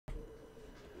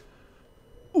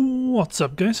What's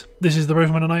up, guys? This is the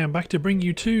Rifleman and I am back to bring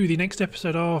you to the next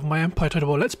episode of my Empire Total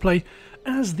War Let's Play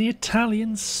as the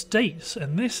Italian States,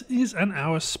 and this is an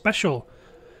hour special.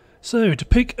 So, to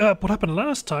pick up what happened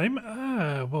last time,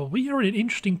 well, we are in an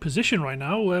interesting position right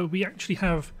now where we actually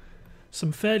have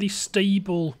some fairly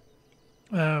stable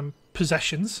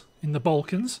possessions in the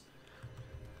Balkans.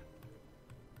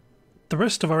 The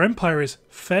rest of our empire is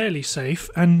fairly safe,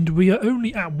 and we are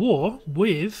only at war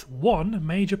with one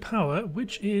major power,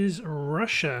 which is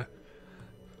Russia.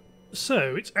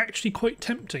 So it's actually quite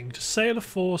tempting to sail a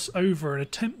force over and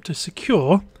attempt to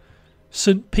secure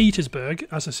St. Petersburg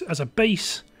as a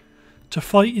base to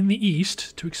fight in the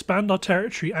east, to expand our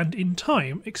territory, and in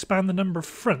time expand the number of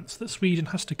fronts that Sweden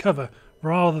has to cover,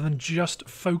 rather than just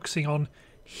focusing on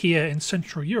here in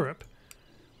Central Europe.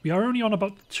 We are only on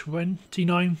about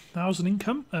 29,000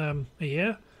 income a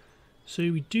year, so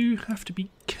we do have to be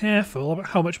careful about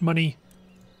how much money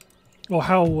or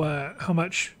how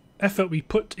much effort we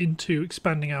put into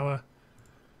expanding our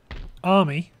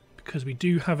army, because we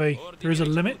do have there is a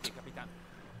limit.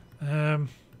 But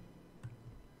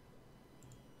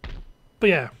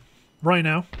yeah, right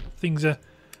now things are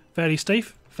fairly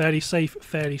safe,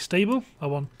 fairly stable. I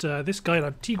want this guy in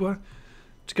Antigua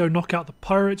to go knock out the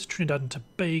pirates, Trinidad and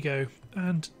Tobago,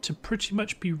 and to pretty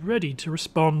much be ready to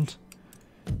respond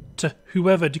to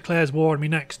whoever declares war on me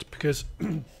next, because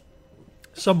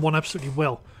someone absolutely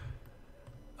will.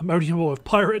 I'm only in war with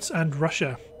pirates and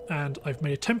Russia, and I've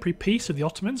made a temporary peace with the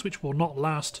Ottomans, which will not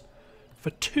last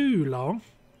for too long,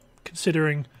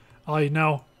 considering I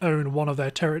now own one of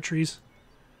their territories.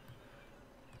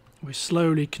 We're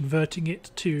slowly converting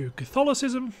it to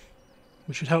Catholicism,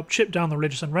 which should help chip down the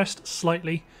religious unrest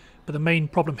slightly, but the main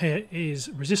problem here is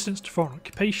resistance to foreign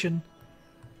occupation.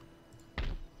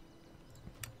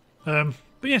 But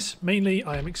yes, mainly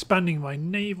I am expanding my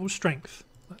naval strength.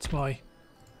 That's an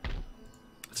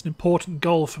important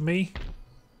goal for me,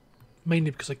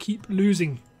 mainly because I keep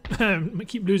losing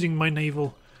my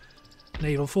naval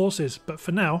forces. But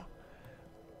for now,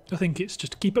 I think it's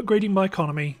just to keep upgrading my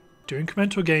economy, do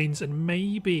incremental gains, and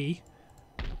maybe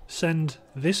send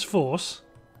this force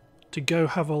to go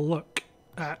have a look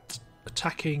at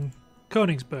attacking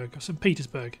Königsberg or St.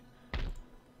 Petersburg.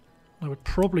 I would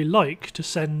probably like to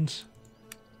send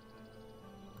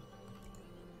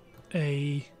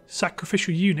a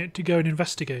sacrificial unit to go and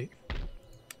investigate,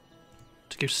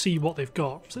 to go see what they've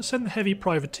got. So let's send the heavy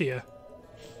privateer.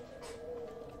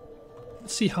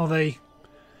 Let's see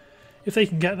if they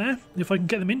can get there, if I can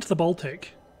get them into the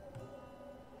Baltic.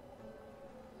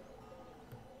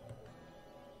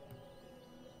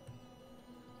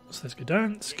 So there's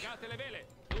Gdansk.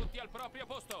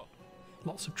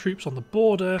 Lots of troops on the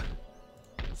border.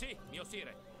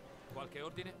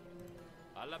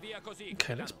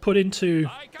 Okay, let's put into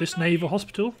this naval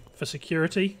hospital for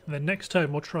security, and then next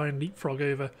turn we'll try and leapfrog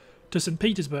over to St.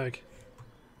 Petersburg.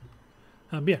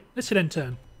 Yeah, let's hit end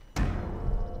turn.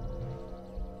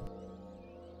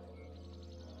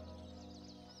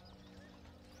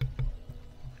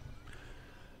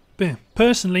 But yeah,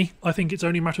 personally, I think it's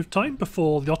only a matter of time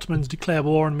before the Ottomans declare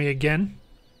war on me again,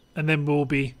 and then we'll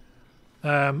be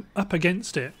up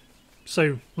against it.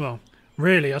 So, well,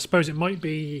 really, I suppose it might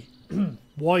be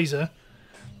wiser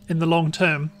in the long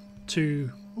term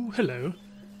to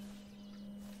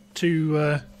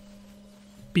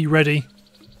be ready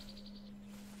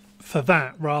for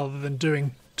that, rather than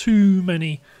doing too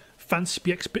many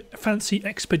fancy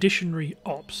expeditionary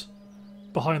ops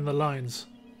behind the lines.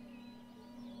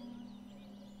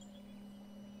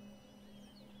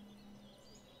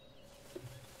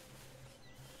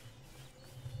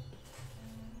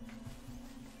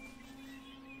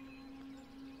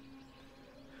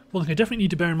 One thing I definitely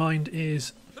need to bear in mind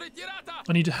is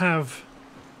I need to have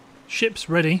ships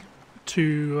ready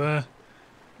to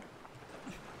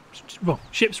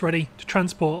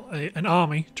transport an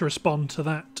army to respond to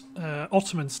that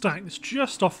Ottoman stack that's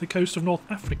just off the coast of North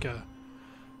Africa.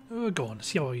 Oh, go on,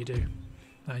 see how you do.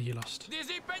 Ah, you lost.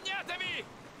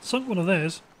 Sunk one of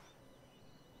theirs.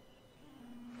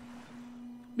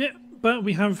 Yeah, but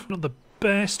we have not the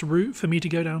best route for me to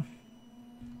go down.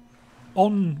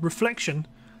 On reflection,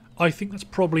 I think that's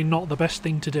probably not the best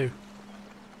thing to do.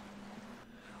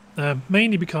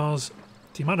 Mainly because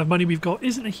the amount of money we've got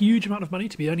isn't a huge amount of money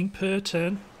to be earning per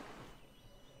turn.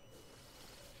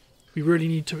 We really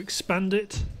need to expand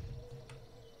it.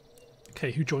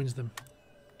 Okay, who joins them?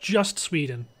 Just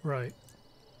Sweden, right.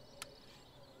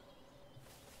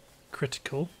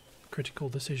 Critical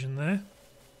decision there.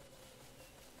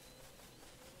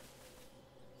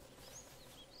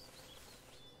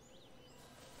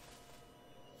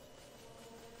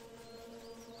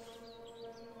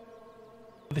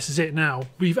 This is it now.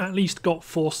 We've at least got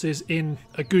forces in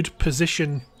a good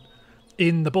position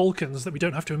in the Balkans that we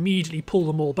don't have to immediately pull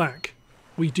them all back.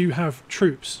 We do have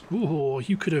troops. Ooh,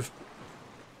 you could have...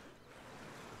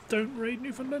 Don't raid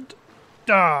Newfoundland.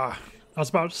 Ah! I was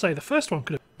about to say, the first one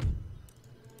could have...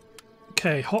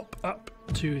 Okay, hop up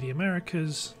to the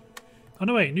Americas. Oh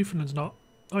no wait, Newfoundland's not...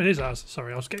 Oh, it is ours.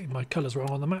 Sorry, I was getting my colours wrong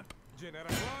on the map.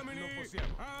 Let's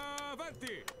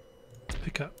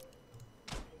pick up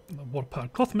the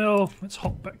water-powered cloth mill. Let's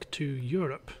hop back to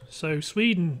Europe. So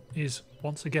Sweden is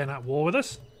once again at war with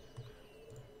us.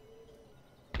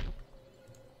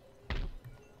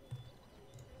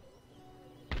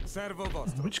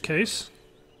 In which case,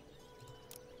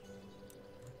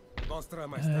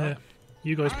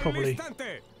 you guys probably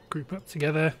group up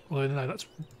together. Although no, that's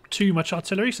too much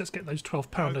artillery, so let's get those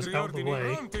 12-pounders out of the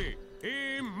way.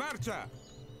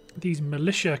 These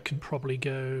militia can probably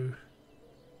go...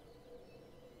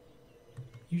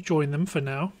 You join them for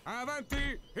now.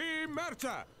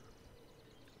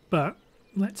 But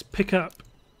let's pick up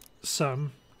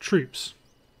some troops.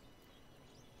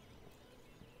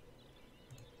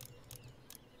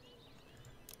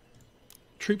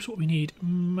 Troops what we need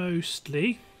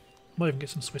mostly. Might even get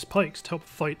some Swiss pikes to help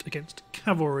fight against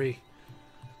cavalry.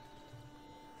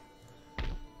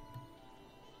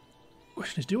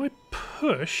 Question is, do I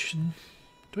push and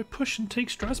take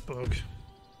Strasbourg?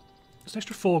 It's an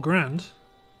extra 4 grand.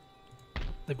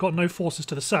 They've got no forces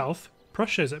to the south.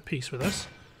 Prussia's at peace with us.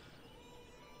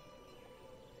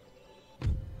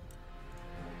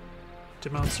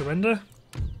 Demand surrender.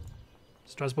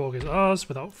 Strasbourg is ours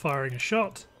without firing a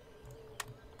shot.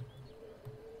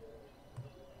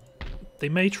 They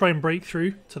may try and break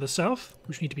through to the south,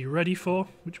 which we need to be ready for,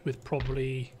 which with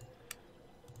probably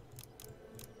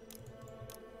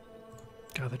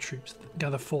gather troops,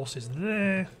 gather forces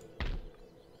there.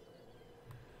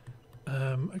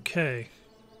 Okay.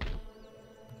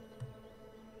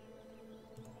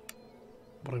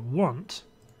 What I want,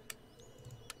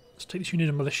 let's take this unit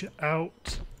of militia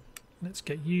out. Let's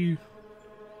get you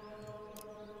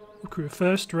recruit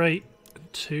first rate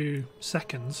and 2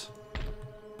 seconds.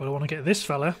 But I want to get this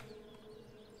fella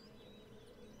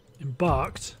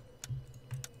embarked.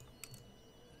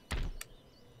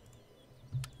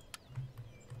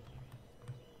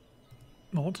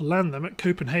 I want to land them at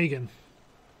Copenhagen.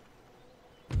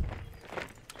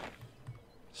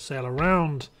 Sail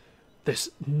around this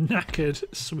knackered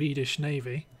Swedish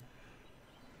navy.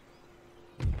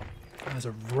 There's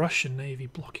a Russian navy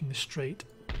blocking the strait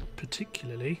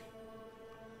particularly.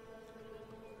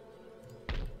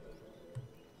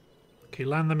 Okay,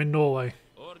 land them in Norway.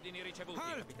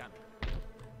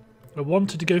 I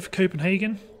wanted to go for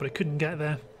Copenhagen, but I couldn't get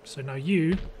there. So now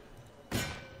you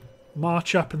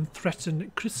march up and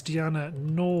threaten Christiania,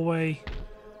 Norway.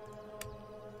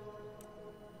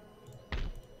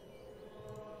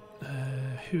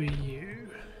 Who are you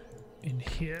in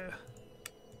here?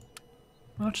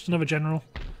 Oh, just another general.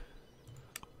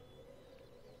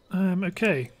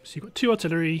 Okay, so you've got 2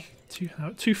 artillery,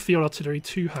 2 field artillery,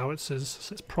 2 howitzers,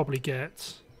 so let's probably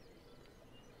get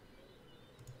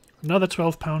another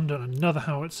 12-pounder and another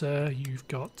howitzer. You've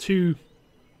got 2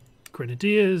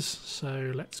 grenadiers,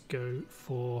 so let's go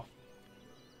for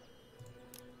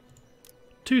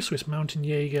 2 Swiss mountain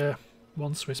Jaeger,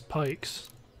 1 Swiss pikes,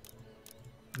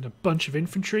 and a bunch of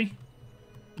infantry.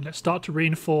 And let's start to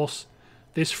reinforce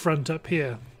this front up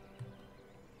here.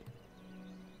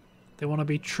 They want to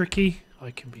be tricky?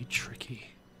 I can be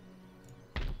tricky.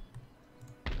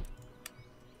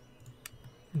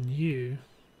 And you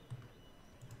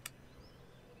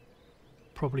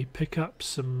probably pick up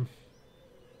some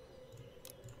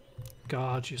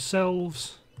guards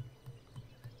yourselves.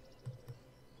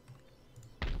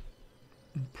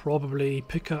 And probably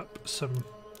pick up some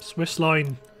Swiss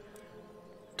line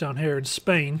down here in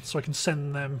Spain so I can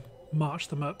send them, march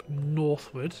them up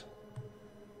northward.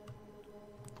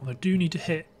 Although I do need to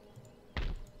hit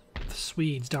the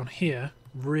Swedes down here,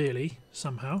 really,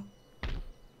 somehow.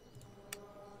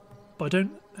 But I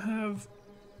don't have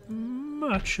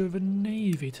much of a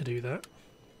navy to do that.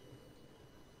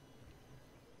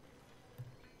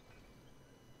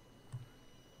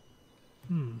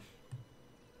 Let's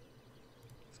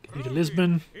get you to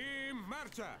Lisbon.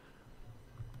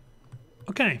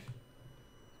 Okay.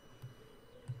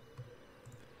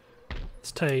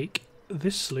 Let's take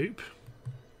this sloop.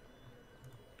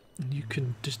 And you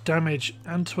can just damage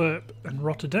Antwerp and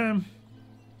Rotterdam.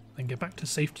 Then get back to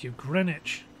safety of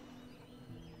Greenwich.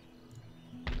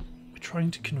 We're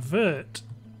trying to convert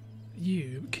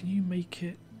you. Can you make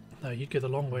it... No, you'd go the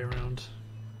long way around.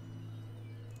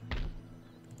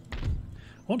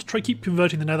 want to try keep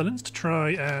converting the Netherlands to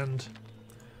try and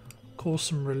cause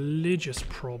some religious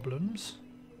problems.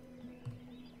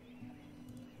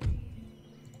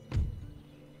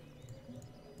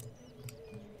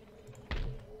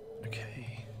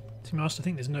 Okay. To be honest, I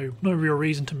think there's no real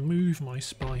reason to move my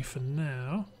spy for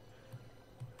now.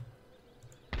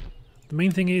 The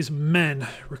main thing is men.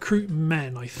 Recruit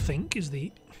men, I think, is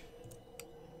the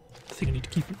thing I need to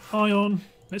keep an eye on.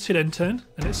 Let's hit end turn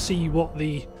and let's see what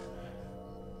the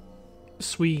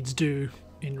Swedes do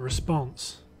in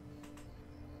response.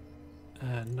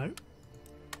 No.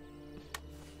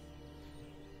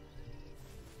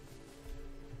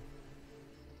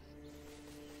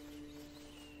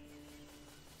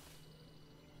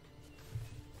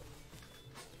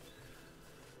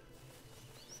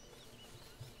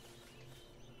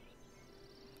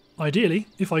 Ideally,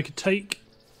 if I could take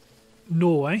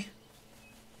Norway,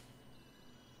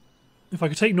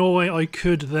 I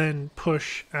could then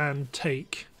push and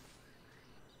take.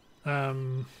 I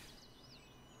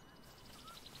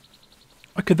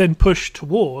could then push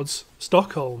towards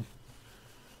Stockholm,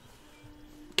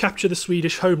 capture the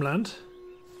Swedish homeland.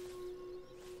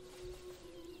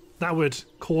 That would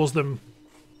cause them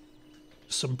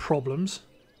some problems.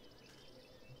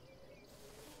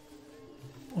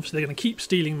 Obviously they're going to keep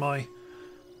stealing my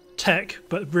tech,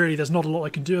 but really there's not a lot I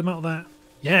can do about that.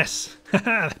 Yes!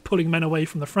 They're pulling men away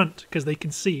from the front because they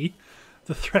can see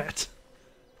the threat.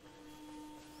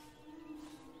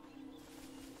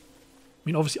 I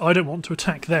mean, obviously I don't want to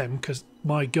attack them because,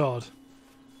 my god.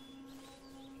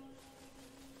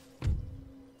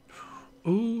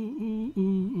 Ooh, ooh, ooh,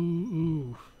 ooh,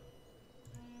 ooh.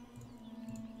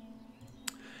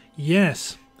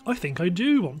 Yes, I think I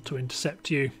do want to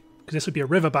intercept you. Because this would be a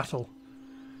river battle.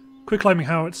 Quick climbing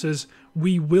howitzers,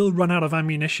 we will run out of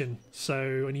ammunition,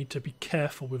 so I need to be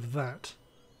careful with that.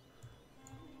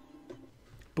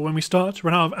 But when we start to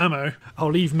run out of ammo,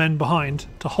 I'll leave men behind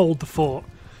to hold the fort.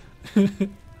 Could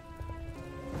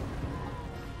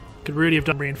really have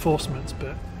done reinforcements,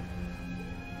 but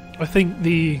I think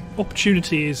the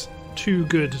opportunity is too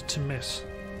good to miss.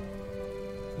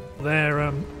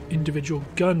 They're individual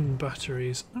gun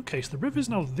batteries. Okay, so the river's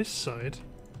now this side.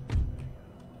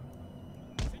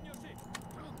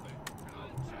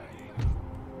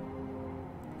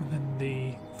 And then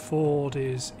the ford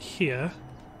is here.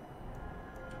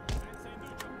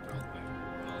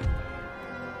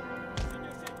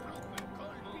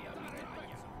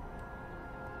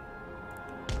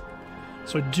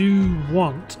 So I do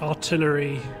want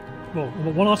artillery, well,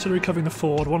 one artillery covering the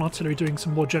ford, one artillery doing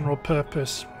some more general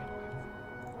purpose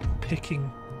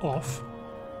picking off.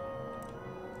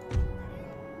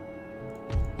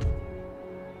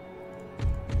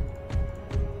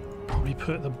 Probably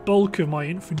put the bulk of my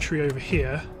infantry over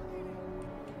here.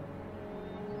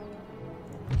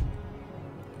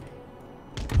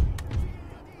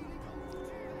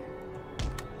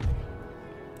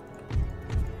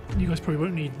 You guys probably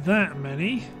won't need that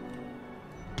many.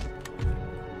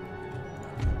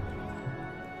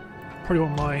 Probably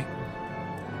want my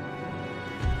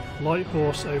light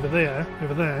horse over there.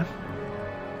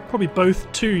 Probably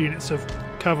both 2 units of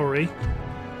cavalry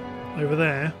over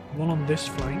there. One on this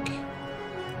flank.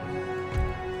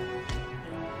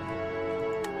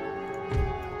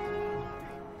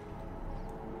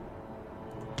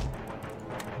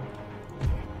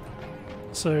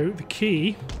 So the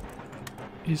key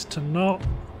is to not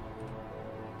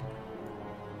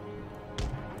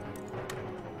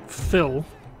fill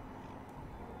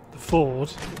the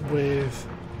ford with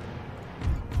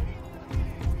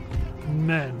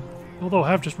men. Although I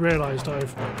have just realised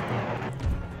I've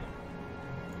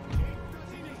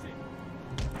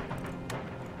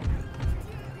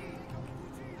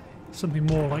something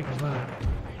more like that.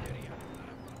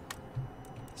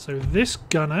 So this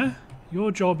gunner, your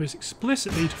job is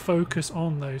explicitly to focus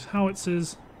on those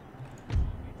howitzers.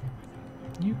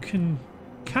 You can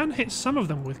hit some of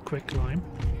them with quicklime.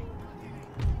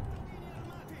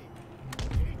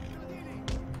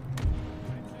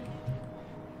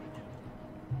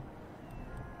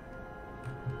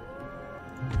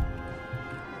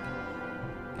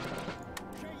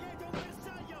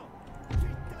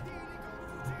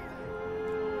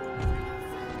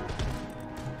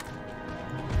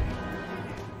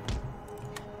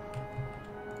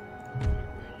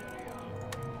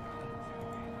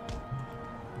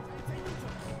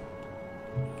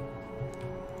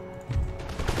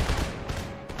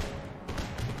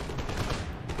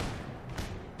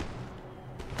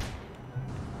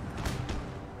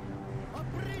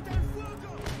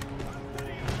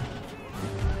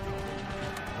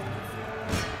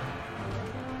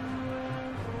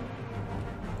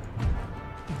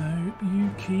 No, you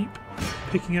keep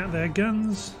picking at their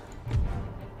guns.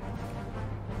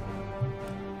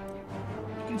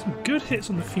 Getting some good hits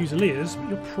on the Fusiliers, but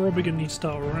you're probably going to need to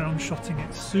start round-shotting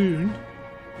it soon.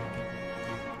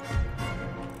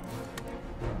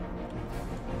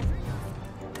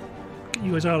 Get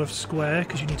you guys out of square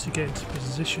because you need to get into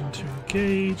position to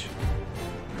engage.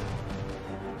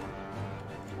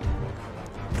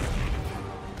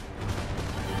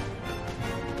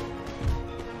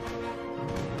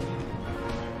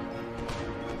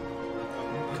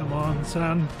 Come on,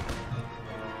 son.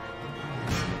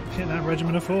 Hit that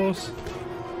regiment of horse.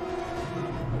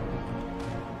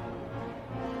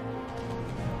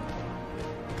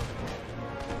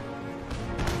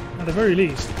 At the very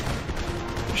least,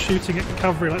 shooting at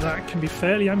cavalry like that can be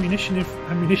fairly ammunition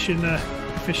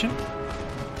efficient.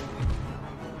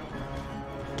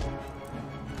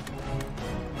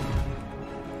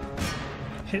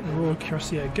 Hit the Royal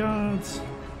Cuirassier Guards.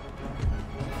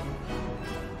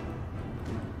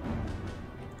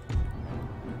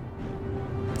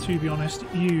 To be honest,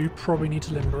 you probably need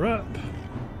to limber up.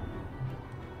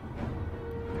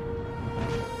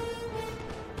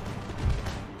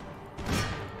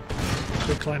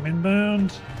 So climb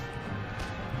inbound.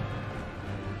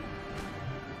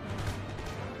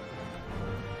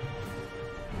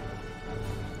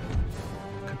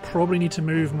 Could probably need to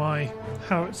move my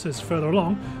howitzers further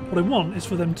along. What I want is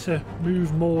for them to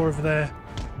move more of their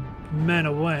men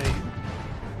away.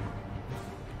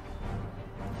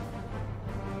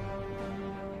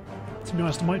 To be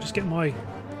honest, I might just get my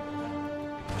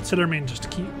artillerymen just to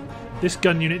keep this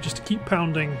gun unit just to keep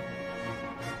pounding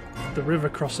the river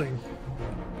crossing.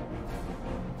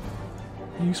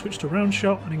 You switch to round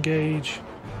shot and engage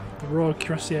the Royal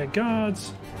Cuirassier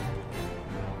Guards.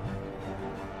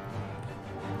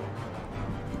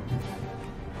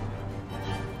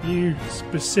 You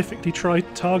specifically try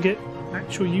to target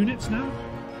actual units now.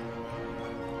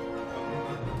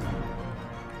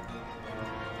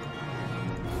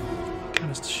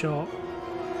 Shot.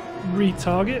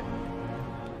 Retarget.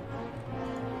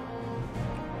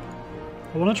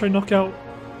 I want to try and knock out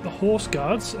the horse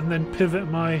guards and then pivot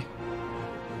my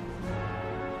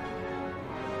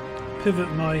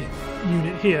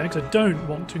unit here because I don't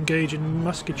want to engage in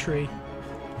musketry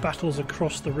battles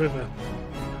across the river.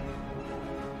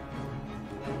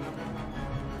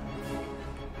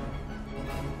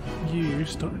 You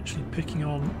start actually picking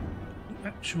on the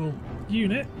actual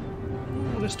unit.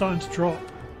 Oh, they're starting to drop.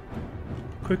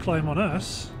 Quicklime on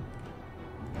us.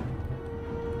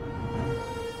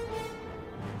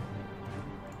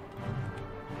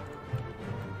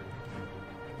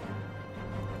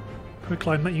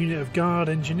 Quicklime that unit of guard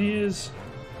engineers.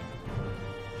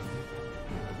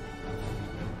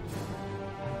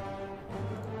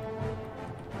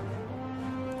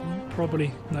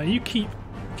 Probably no. You keep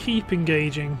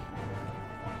engaging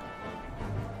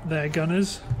their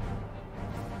gunners.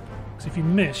 If you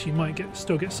miss, you might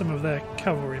still get some of their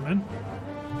cavalrymen.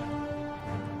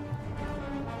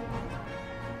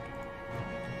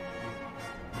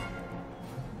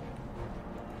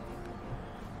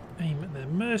 Aim at their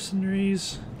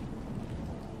mercenaries.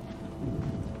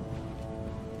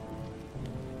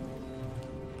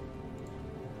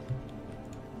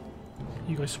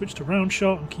 You guys switch to round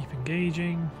shot and keep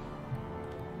engaging.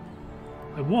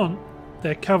 I want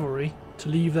their cavalry to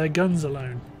leave their guns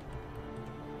alone.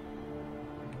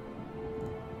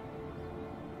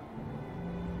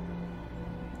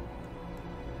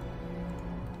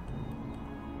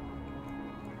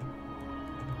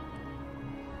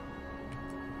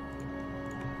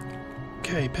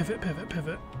 Okay, pivot, pivot,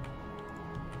 pivot.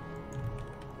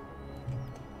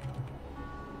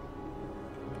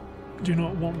 Do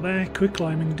not want their quick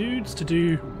climbing dudes to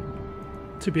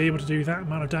be able to do that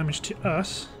amount of damage to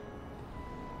us.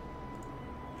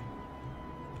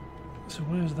 So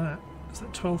where's that? Is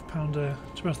that 12-pounder?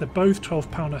 To be honest, they're both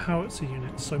 12-pounder howitzer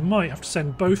units, so I might have to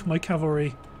send both my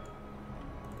cavalry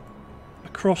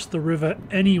across the river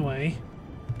anyway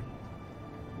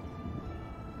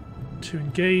to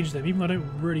engage them, even though I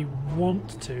don't really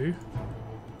want to.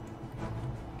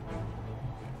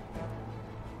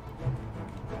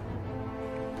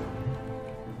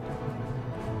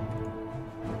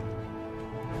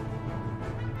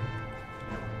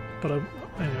 But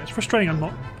anyway, it's frustrating I'm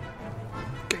not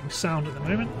getting sound at the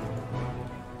moment.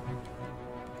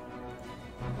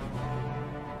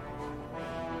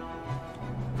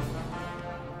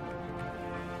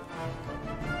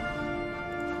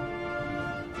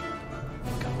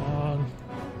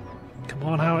 Come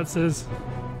on, howitzers.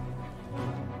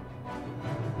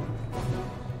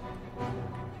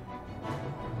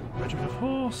 Regiment of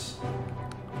horse.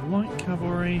 light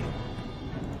cavalry.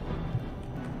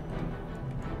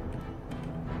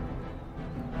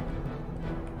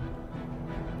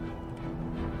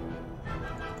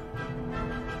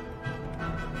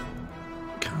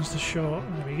 Comes the shot.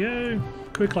 There we go.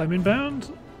 Quicklime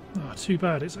inbound. Oh, too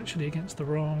bad. It's actually against the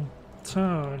wrong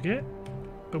target.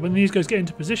 But when these guys get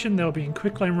into position, they'll be in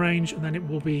quicklime range, and then it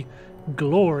will be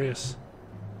glorious.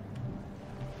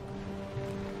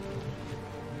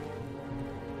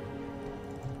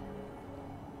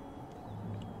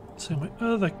 So my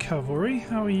other cavalry,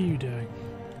 how are you doing?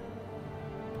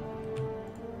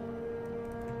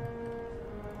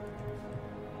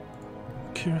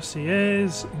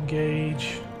 Cuirassiers,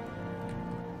 engage.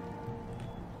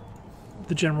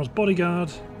 The General's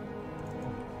bodyguard.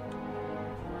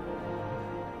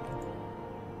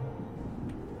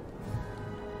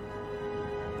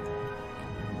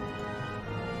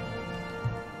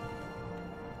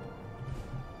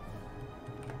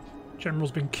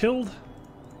 General's been killed.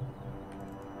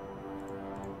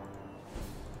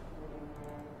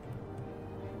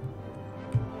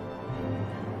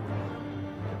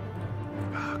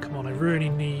 Oh, come on, I really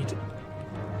need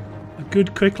a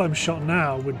good quicklime shot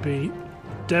now would be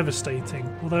devastating.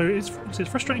 Although it's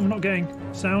frustrating we're not getting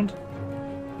sound.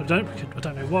 I don't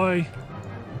know why.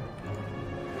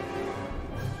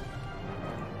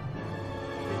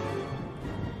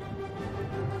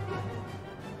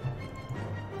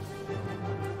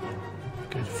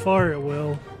 Good, fire at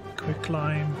will,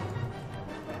 quicklime.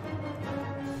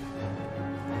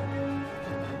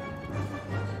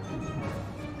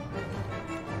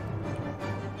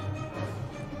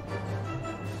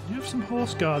 You have some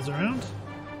horse guards around.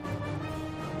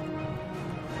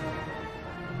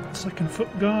 Second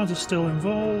foot guards are still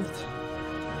involved.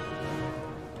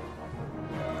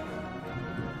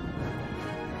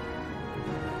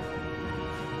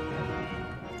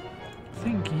 I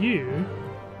think you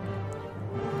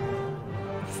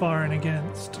are firing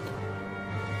against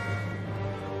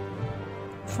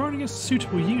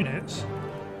suitable units.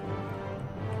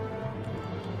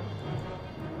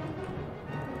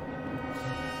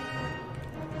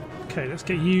 Okay, let's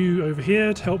get you over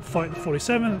here to help fight the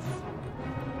 47th.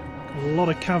 A lot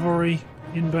of cavalry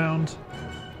inbound.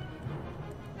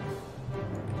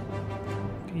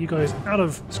 Get you guys out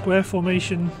of square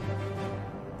formation.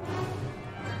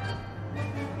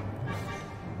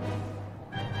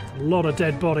 A lot of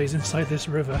dead bodies inside this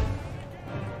river.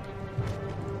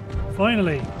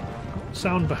 Finally, got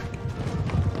sound back.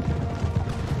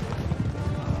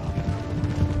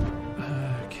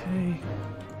 Okay.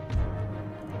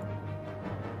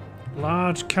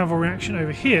 Large cavalry action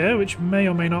over here, which may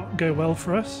or may not go well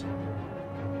for us.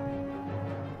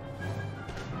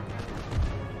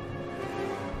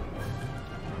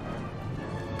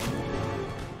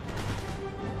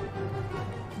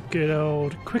 Good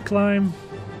old quicklime.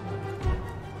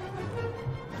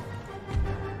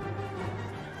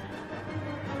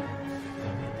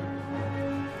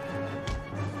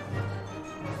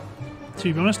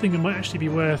 To be honest, I think it might actually be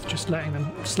worth just letting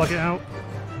them slug it out.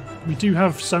 We do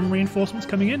have some reinforcements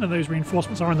coming in, and those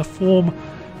reinforcements are in the form,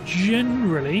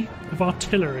 generally, of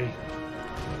artillery.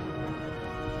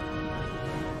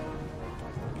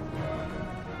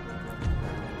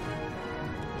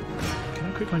 Okay,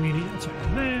 that quicklime unit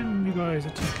attack them. You guys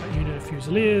attack that unit of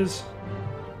Fusiliers.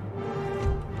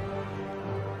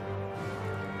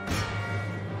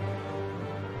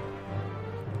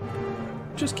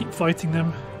 Just keep fighting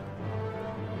them.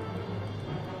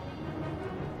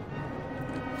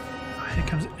 Here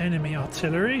comes enemy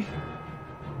artillery.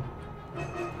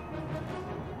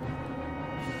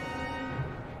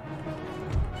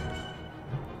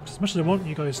 As much as I want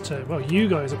you guys to... Well, you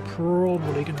guys are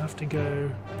probably going to have to go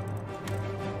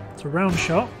to round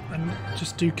shot and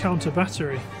just do counter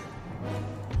battery.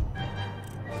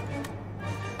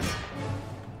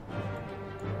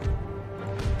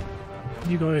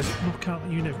 You guys knock out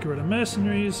the unit of guerrilla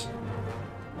mercenaries.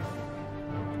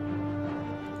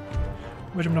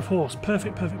 Regiment of horse.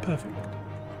 Perfect, perfect, perfect.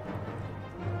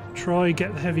 Try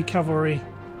get the heavy cavalry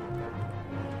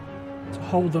to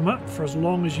hold them up for as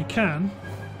long as you can.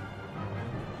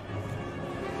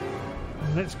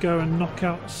 And let's go and knock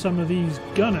out some of these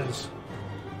gunners.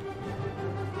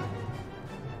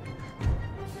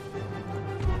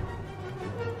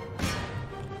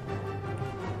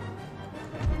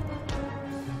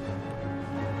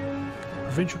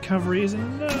 Provincial cavalry is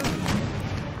enough.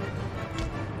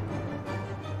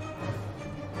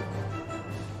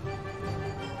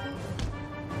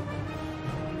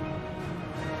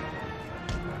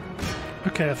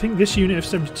 Okay, I think this unit of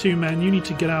 72 men, you need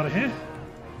to get out of here.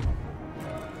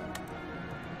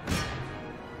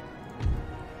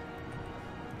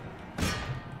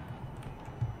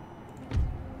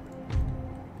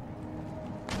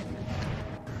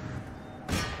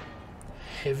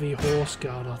 heavy horse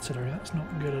guard artillery. That's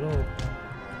not good at all.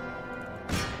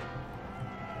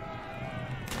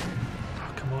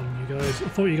 Oh, come on, you guys. I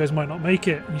thought you guys might not make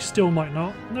it. You still might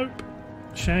not. Nope.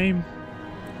 Shame.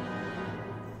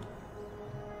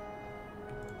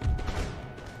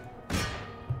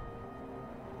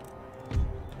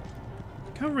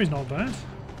 Cavalry's not bad.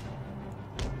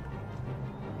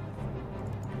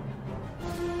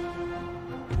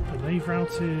 But they've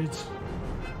routed.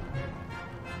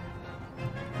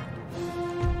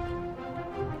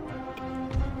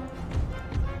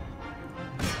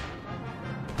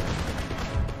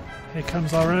 Here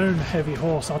comes our own heavy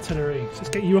horse artillery. So let's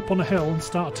get you up on a hill and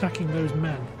start attacking those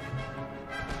men.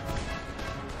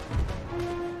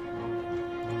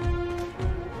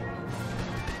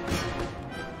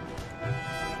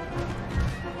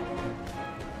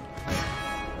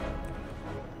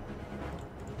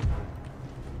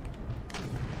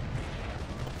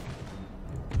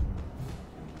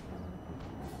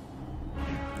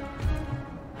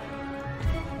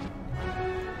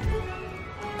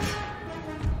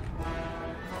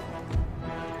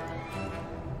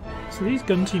 So these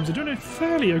gun teams are doing a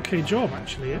fairly okay job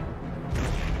actually at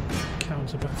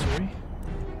counter battery.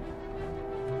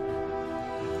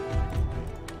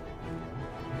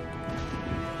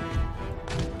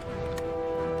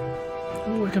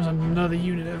 Oh, here comes another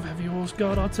unit of heavy horse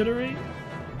guard artillery.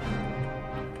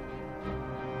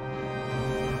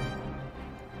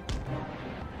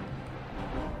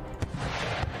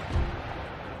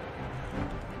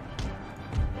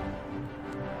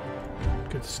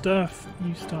 Good stuff.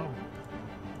 You start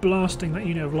blasting that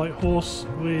unit of light horse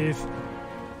with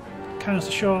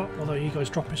canister shot, although you guys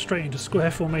drop it straight into square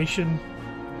formation.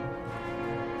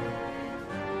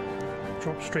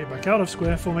 Drop straight back out of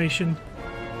square formation.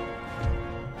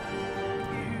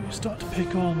 You start to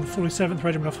pick on the 47th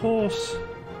Regiment of Horse.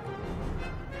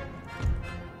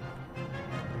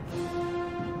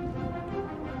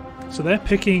 So their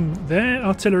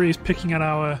artillery is picking at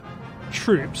our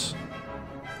troops.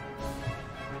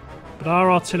 But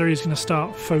our artillery is going to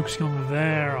start focusing on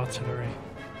their artillery.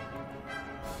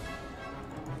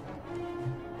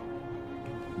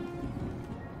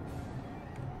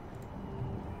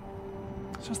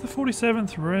 So it's the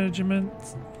 47th Regiment.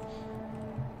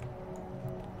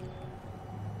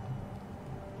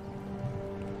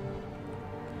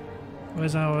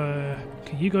 Where's our...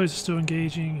 Okay, you guys are still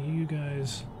engaging. You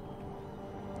guys...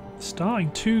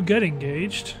 starting to get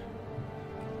engaged.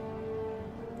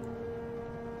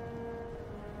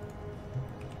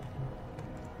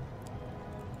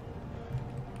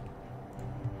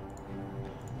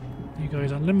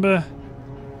 Guys on limber.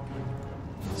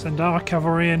 Send our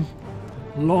cavalry in.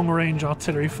 Long range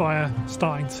artillery fire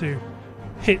starting to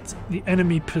hit the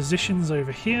enemy positions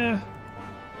over here.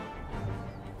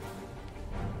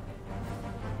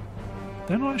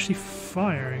 They're not actually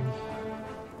firing.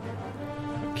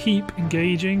 Keep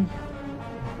engaging.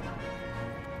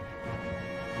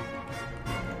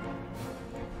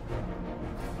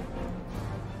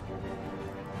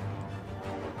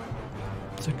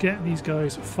 To get these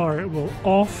guys fire at will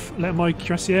off, let my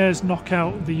cuirassiers knock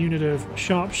out the unit of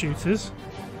sharpshooters.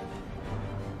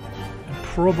 And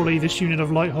probably this unit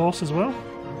of light horse as well.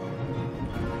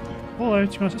 Although,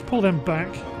 to be honest, let's pull them back.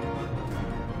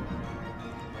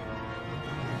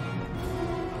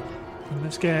 And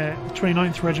let's get the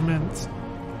 29th Regiment.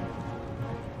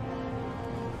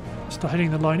 Start hitting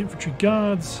the line infantry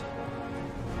guards.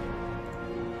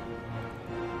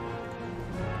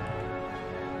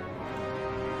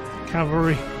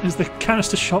 Cavalry as the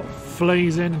canister shot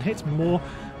flays in and hits more.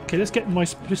 Okay, let's get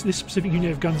this specific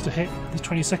unit of guns to hit the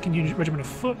 22nd unit Regiment of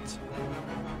Foot.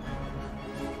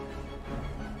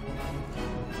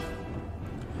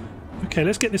 Okay,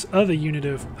 let's get this other unit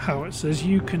of howitzers.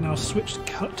 You can now switch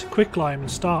to quicklime and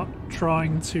start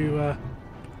trying to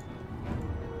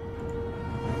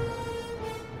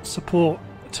support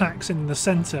attacks in the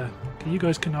centre. Okay, you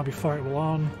guys can now be fireable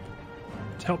on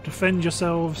to help defend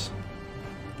yourselves.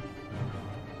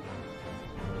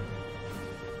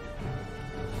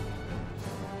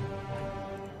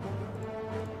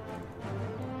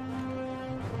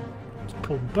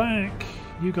 Pull back.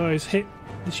 You guys hit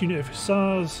this unit of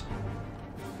hussars.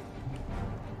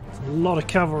 There's a lot of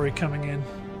cavalry coming in.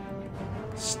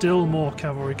 Still more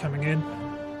cavalry coming in.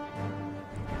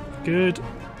 Good.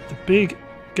 The big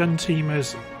gun team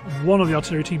has... one of the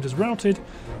artillery teams is routed.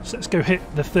 So let's go hit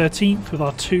the 13th with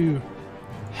our two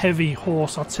heavy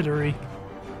horse artillery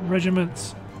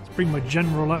regiments. Let's bring my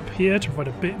general up here to provide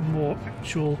a bit more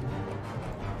actual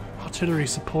artillery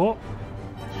support.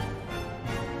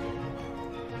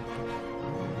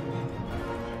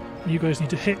 You guys need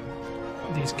to hit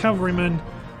these cavalrymen.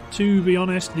 To be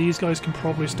honest, these guys can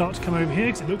probably start to come over here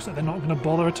because it looks like they're not going to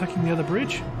bother attacking the other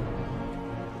bridge.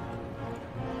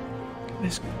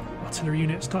 This artillery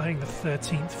unit start hitting the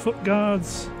 13th Foot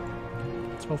Guards.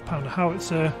 12-pounder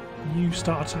howitzer. You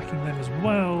start attacking them as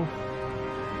well.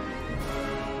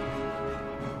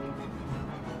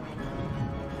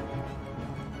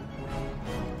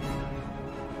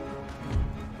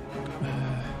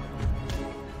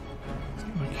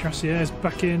 My cuirassiers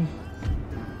back in.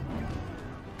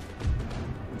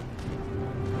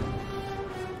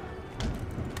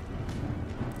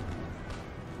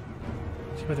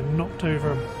 Where they've knocked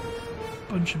over a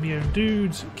bunch of my own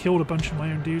dudes, killed a bunch of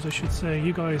my own dudes, I should say.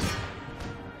 You guys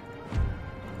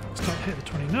start to hit the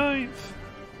 29th.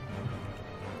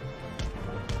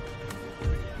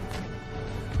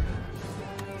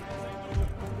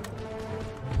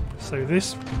 So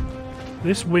this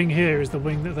wing here is the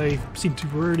wing that they seem to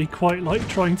really quite like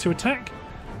trying to attack.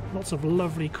 Lots of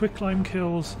lovely quicklime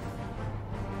kills.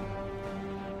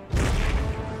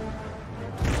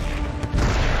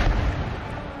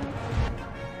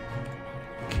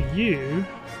 You,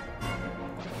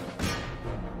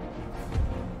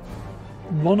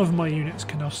 one of my units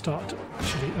can now start to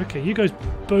actually, okay, you guys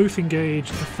both engage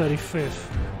the 35th.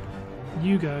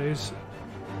 You guys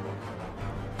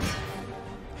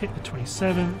hit the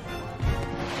 27th.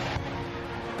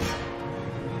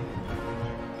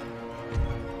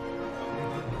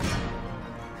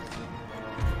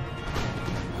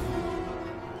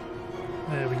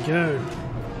 There we go.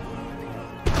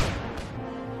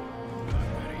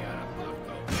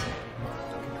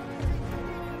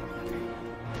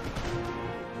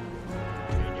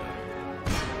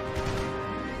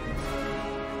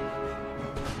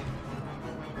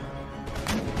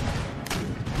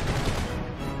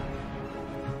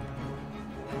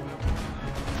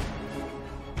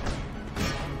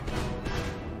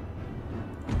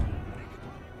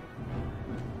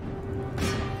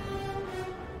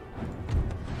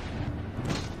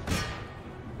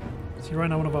 Right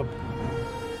now, one of our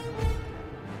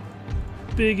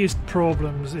biggest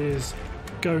problems is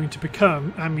going to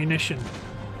become ammunition.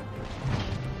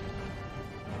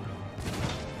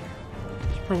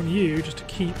 Just probably want you just to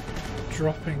keep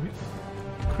dropping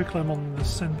quicklime on the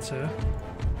centre.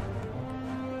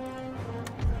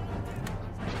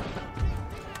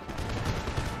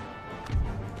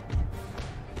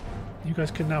 You guys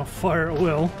can now fire at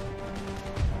will.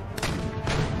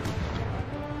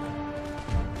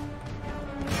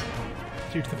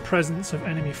 Due to the presence of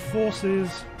enemy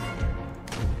forces.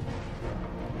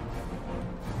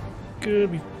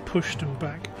 Good, we've pushed them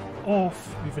back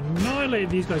off. We've annihilated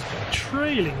these guys by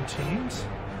trailing teams.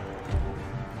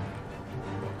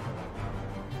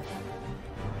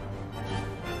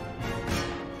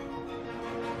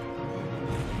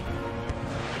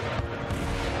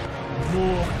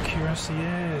 More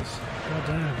cuirassiers. God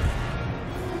damn.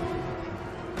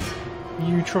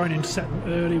 You try and intercept them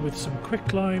early with some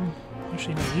quicklime.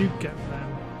 Actually, no, you get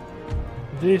them.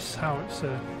 This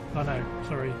howitzer. Oh no,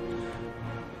 sorry.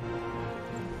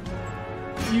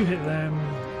 You hit them.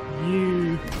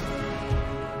 You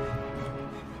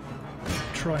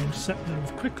try and set them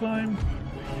with quicklime.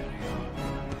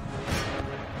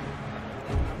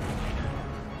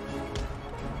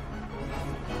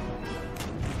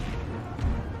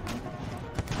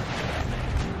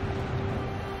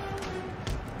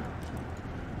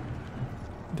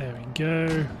 There we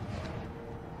go.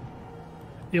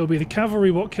 It'll be the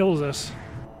cavalry what kills us.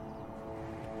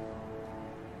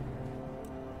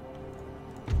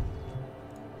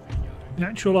 The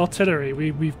actual artillery,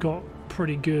 we've got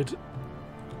pretty good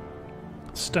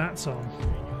stats on.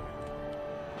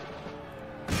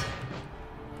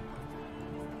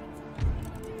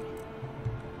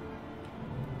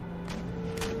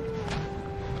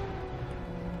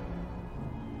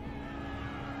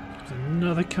 There's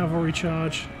another cavalry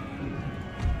charge.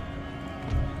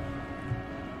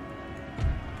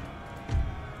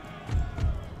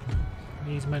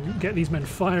 Get these men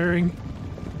firing.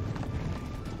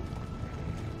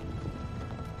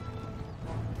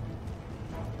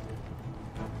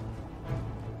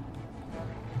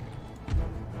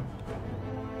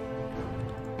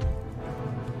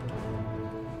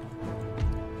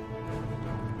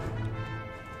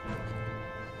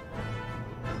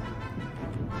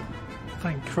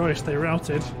 Thank Christ they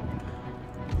routed.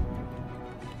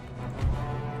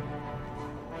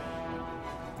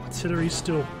 Artillery's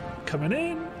still coming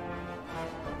in.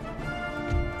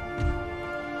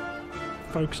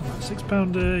 Focus on that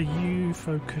 6-pounder. You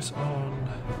focus on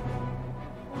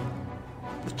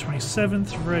the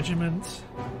 27th Regiment.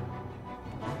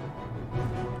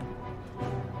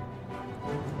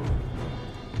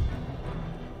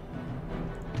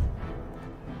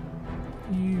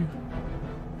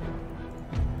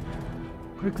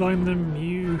 Quicklime them,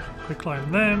 you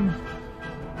quicklime them.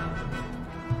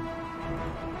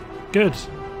 Good.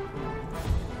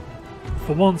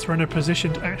 For once we're in a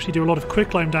position to actually do a lot of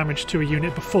quicklime damage to a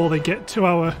unit before they get to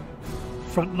our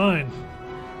front line.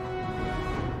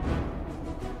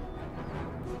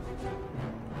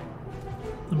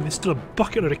 I mean, there's still a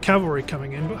bucket load of cavalry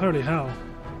coming in, but holy hell.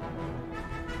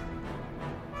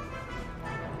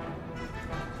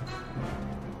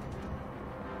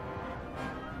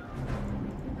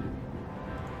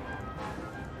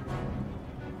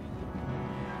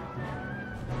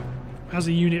 As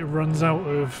a unit runs out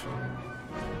of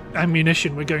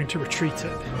ammunition, we're going to retreat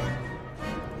it.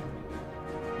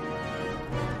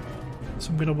 So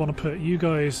I'm going to want to put you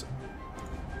guys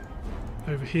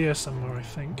over here somewhere, I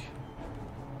think.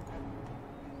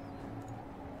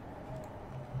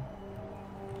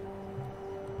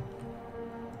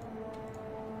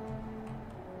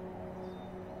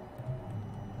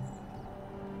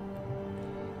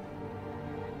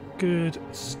 Good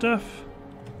stuff.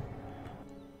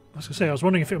 I was going to say, I was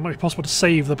wondering if it might be possible to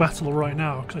save the battle right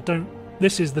now, because I don't.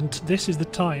 This is the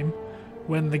time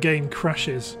when the game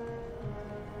crashes.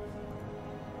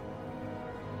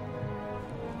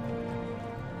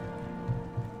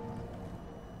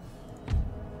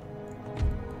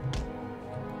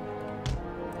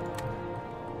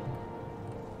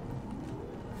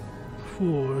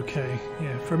 Ooh, okay.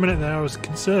 Yeah, for a minute there, I was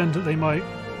concerned that they might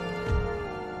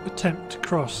attempt to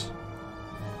cross.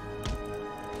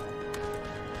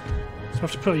 I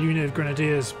have to put a unit of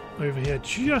grenadiers over here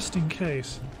just in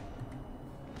case.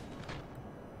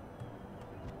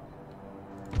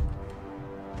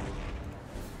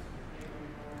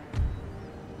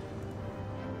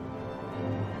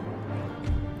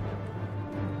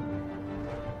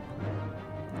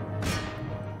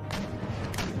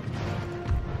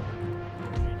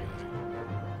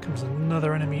 Comes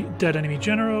another dead enemy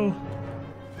general.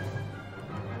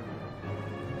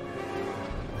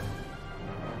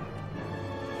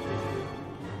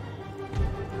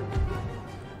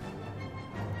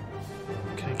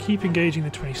 Keep engaging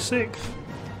the 26th.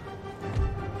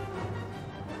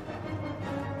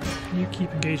 You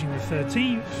keep engaging the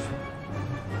 13th.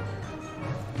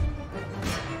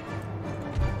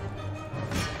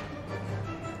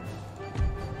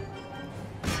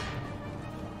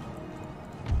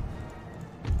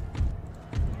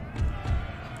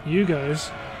 You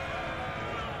guys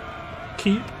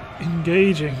keep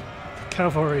engaging the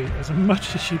cavalry as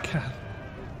much as you can.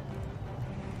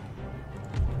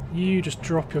 You just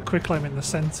drop your quicklime in the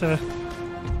centre.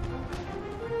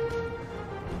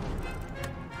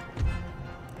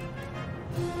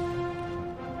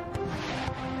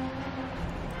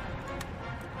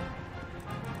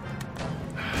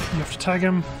 You have to tag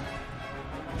him.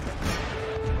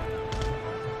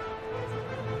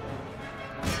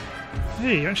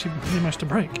 Hey, you actually managed to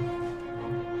break.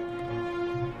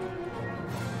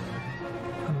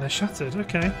 And they're shattered,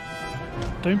 okay.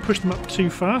 Don't push them up too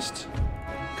fast.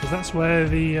 Because that's where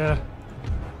the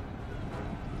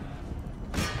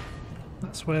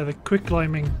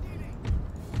quickkliming.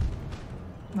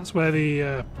 That's where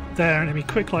the their enemy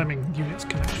quickkliming units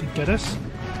can actually get us.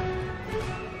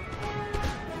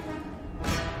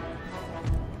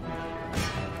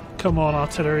 Come on,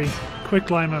 artillery,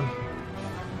 quicklime them.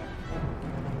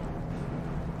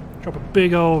 Drop a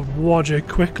big old wodger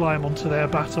quicklime onto their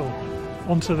battle,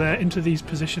 into these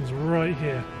positions right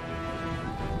here.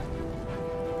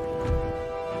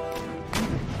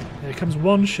 Here comes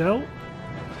one shell.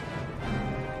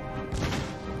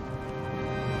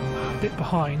 A bit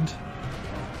behind.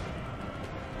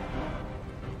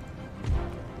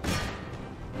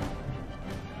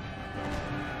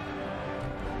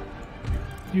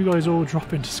 You guys all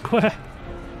drop into square.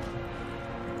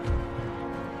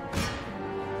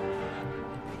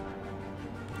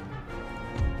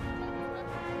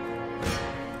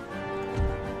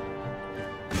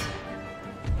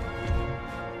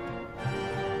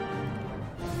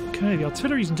 Okay, the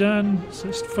artillery's done, so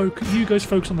let's focus. You guys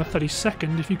focus on the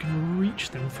 32nd if you can reach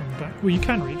them from back. Well, you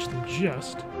can reach them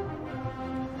just.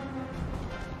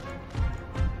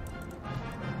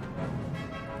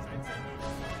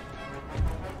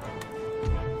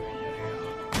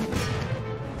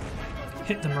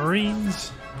 Hit the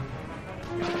Marines.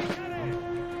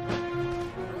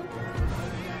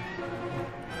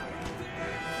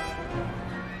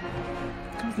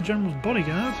 Comes the General's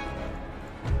bodyguard.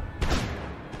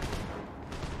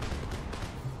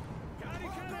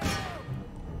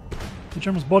 The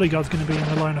General's bodyguard's going to be in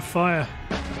the line of fire.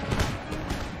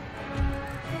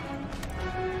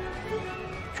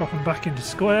 Drop him back into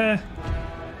square.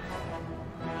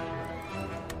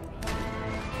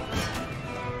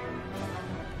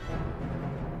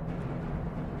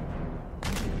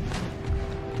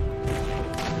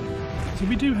 So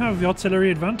we do have the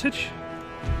artillery advantage.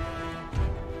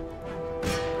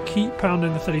 Keep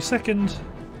pounding the 32nd.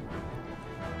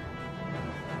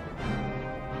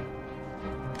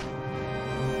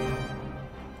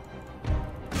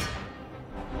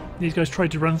 These guys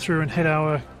tried to run through and hit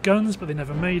our guns, but they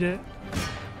never made it.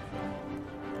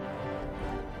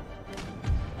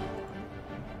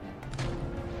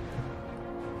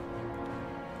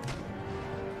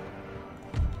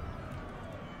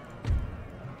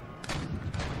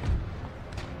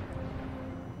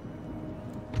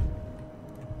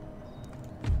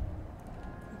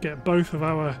 Get both of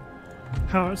our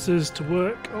howitzers to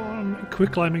work on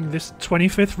quick climbing this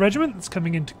 25th regiment that's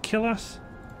coming in to kill us.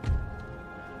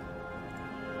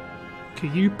 Okay,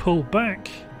 you pull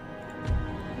back.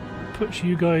 Put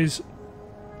you guys...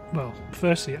 Well,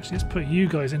 firstly, actually, let's put you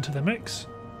guys into the mix.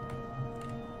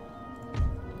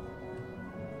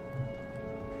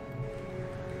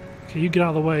 Okay, you get out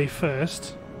of the way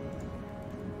first.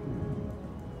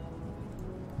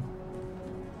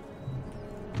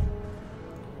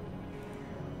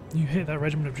 You hit that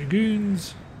regiment of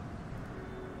dragoons.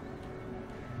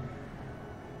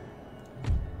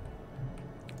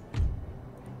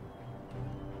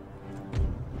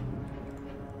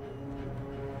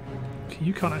 Okay,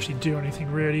 you can't actually do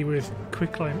anything really with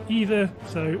quicklime either.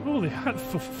 So, oh, they had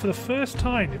for the first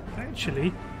time it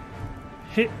actually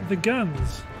hit the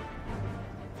guns.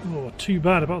 Oh, too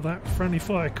bad about that friendly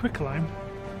fire quicklime.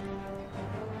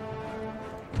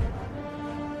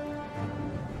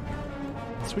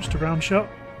 Switch to round shot.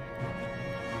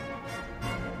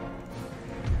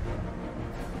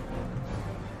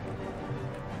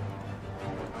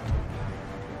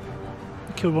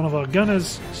 Killed one of our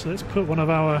gunners, so let's put one of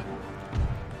our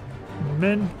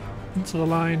men into the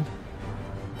line.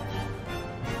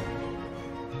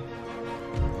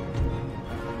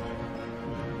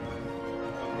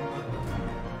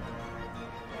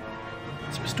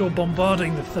 So we're still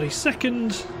bombarding the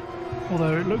 32nd,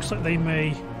 although it looks like they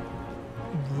may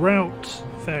rout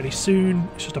fairly soon.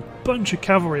 It's just a bunch of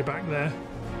cavalry back there.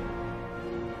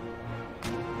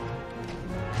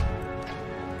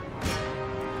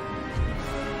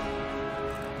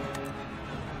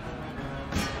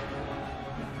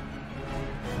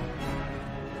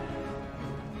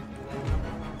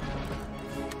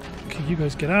 Okay, you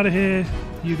guys get out of here.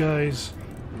 You guys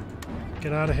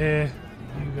get out of here.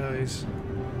 You guys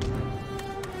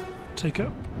take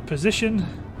up position.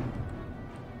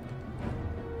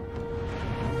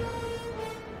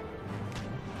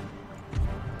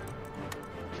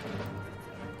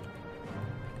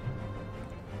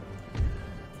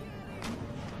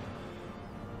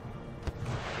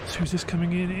 Who's this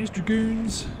coming in? It is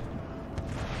dragoons.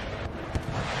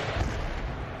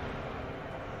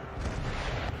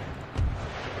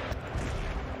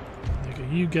 There you go,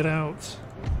 you get out.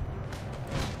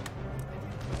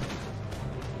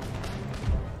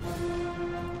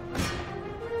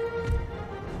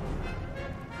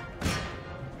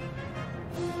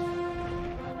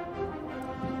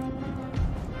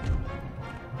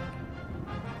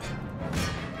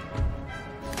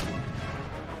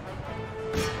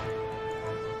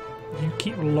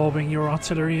 Keep lobbing your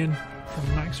artillery in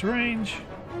from max range.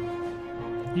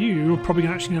 You're probably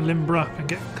actually going to limber up and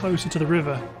get closer to the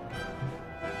river.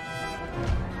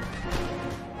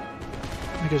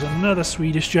 There goes another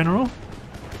Swedish general.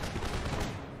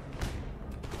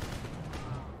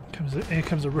 Here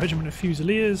comes a regiment of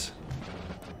Fusiliers.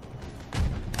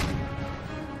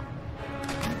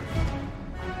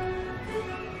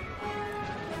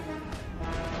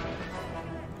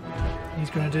 These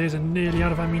grenadiers are nearly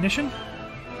out of ammunition.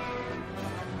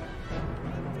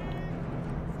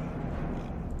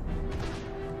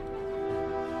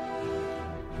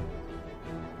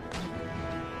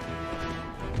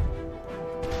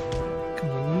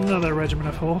 Another regiment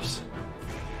of horse.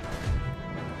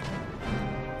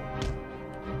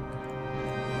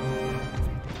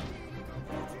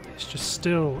 It's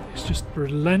just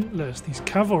relentless. These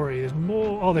cavalry, there's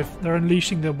more. Oh, they're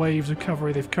unleashing the waves of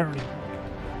cavalry they've currently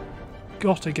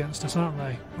got against us, aren't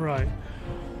they? Right.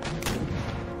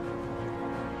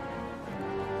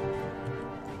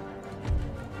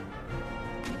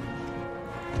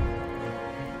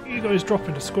 You guys drop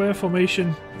into square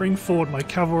formation. Bring forward my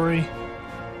cavalry.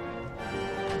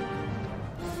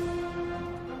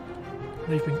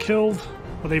 They've been killed,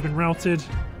 or they've been routed.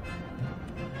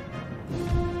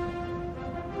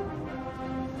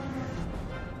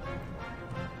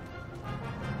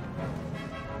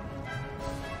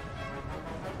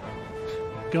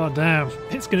 God damn,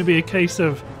 it's going to be a case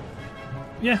of...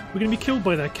 Yeah, we're going to be killed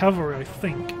by their cavalry, I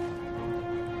think.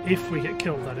 If we get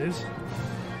killed, that is.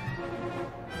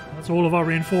 That's all of our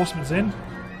reinforcements in.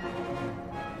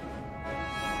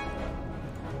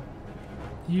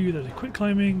 You that are quick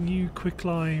climbing, you quick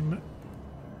climb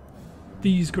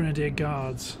these Grenadier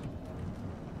Guards.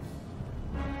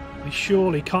 We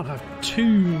surely can't have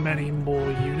too many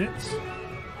more units.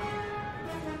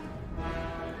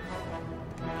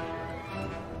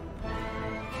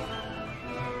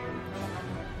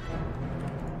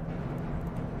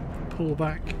 Pull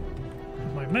back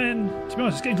my men. To be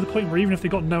honest, it's getting to the point where even if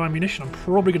they've got no ammunition, I'm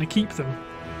probably going to keep them.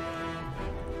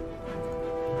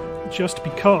 Just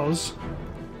because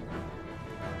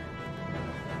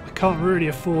I can't really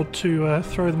afford to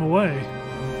throw them away.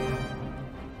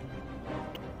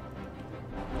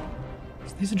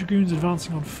 So these are Dragoons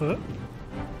advancing on foot.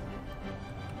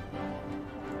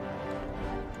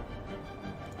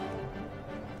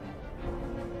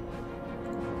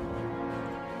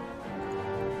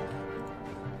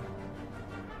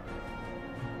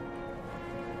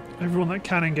 Everyone that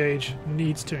can engage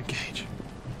needs to engage.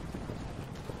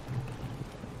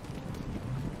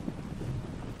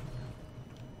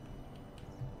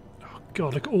 Oh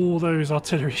god, look at all those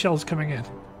artillery shells coming in.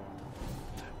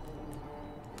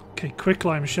 Okay,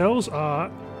 quicklime shells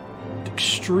are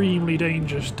extremely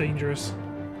dangerous.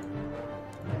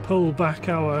 Pull back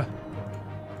our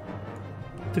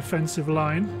defensive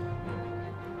line.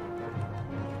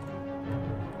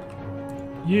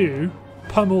 You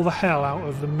pummel the hell out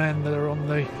of the men that are on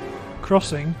the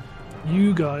crossing.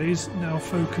 You guys now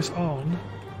focus on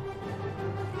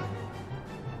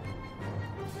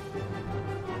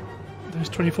those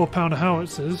 24-pounder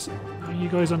howitzers. You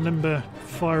guys unlimber,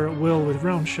 fire at will with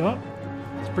round shot.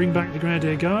 Let's bring back the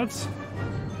Grenadier Guards.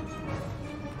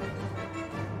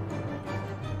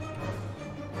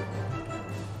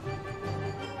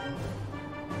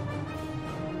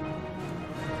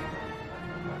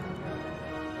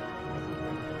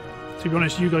 To be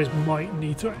honest, you guys might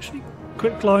need to actually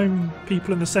quick climb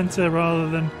people in the centre rather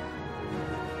than...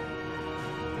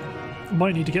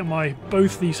 Might need to get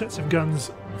both these sets of guns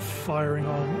firing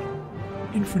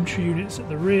on infantry units at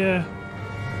the rear,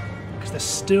 because they're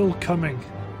still coming.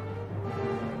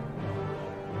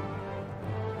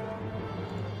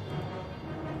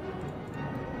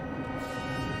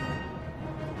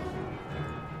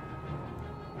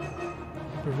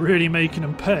 We're really making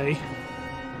them pay.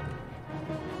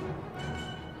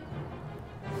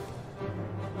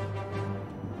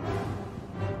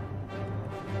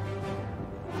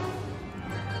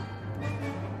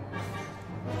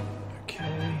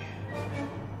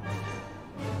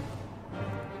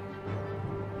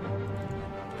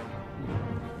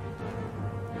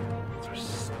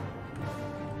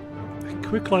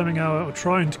 Quick climbing or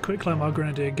trying to quick climb our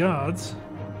Grenadier Guards.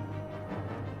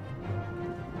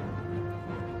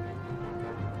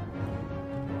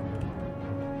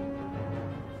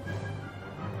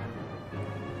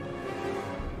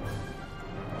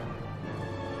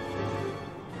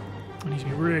 I need to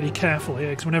be really careful here,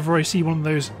 because whenever I see one of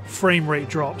those frame rate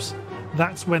drops,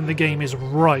 that's when the game is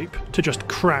ripe to just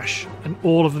crash and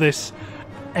all of this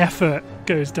effort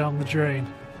goes down the drain.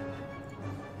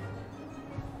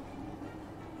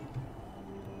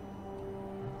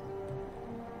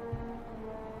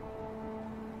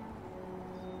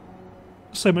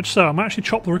 So much so, I'm actually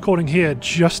chop the recording here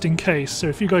just in case. So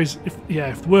if you guys,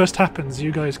 if the worst happens,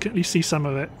 you guys can at least see some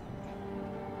of it.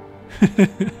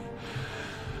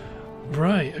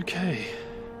 Right, okay.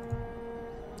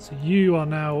 So you are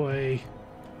now a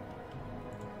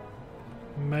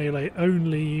melee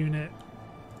only unit.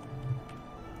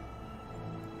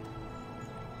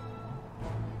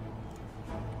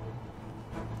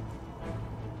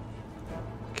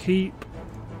 Keep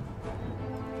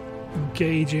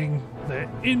engaging their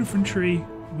infantry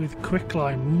with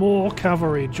quicklime. More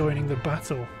cavalry joining the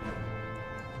battle.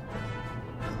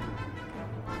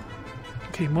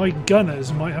 Okay, my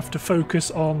gunners might have to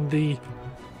focus on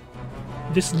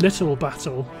this little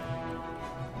battle.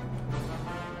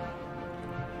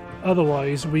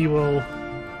 Otherwise we will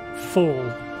fall,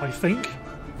 I think.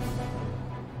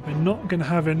 We're not going to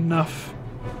have enough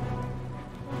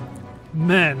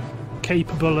men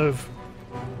capable of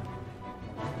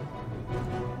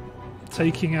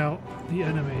taking out the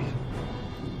enemy.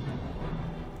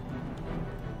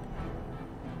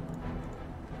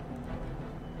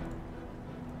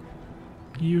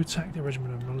 You attack the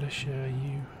regiment of militia,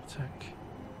 you attack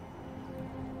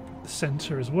the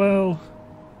centre as well.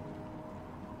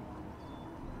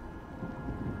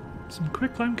 Some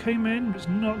quicklime came in, but it's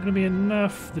not going to be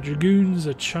enough. The dragoons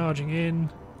are charging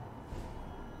in.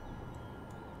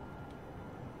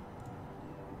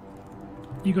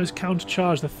 You guys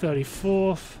countercharge the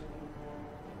 34th.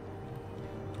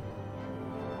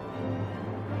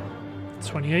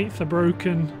 28th are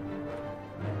broken.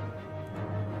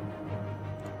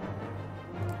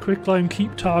 Quicklime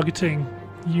keep targeting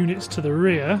units to the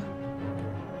rear.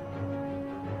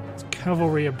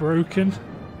 Cavalry are broken.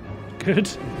 Good.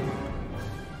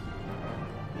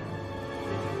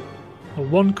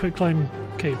 One quicklime.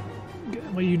 Okay,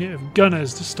 get my unit of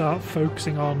gunners to start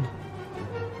focusing on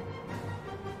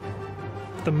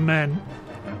the men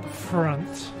at the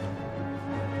front.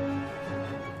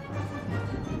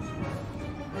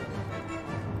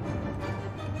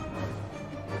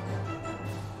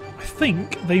 I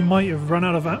think they might have run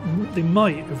out of. They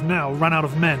might have now run out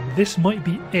of men. This might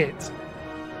be it.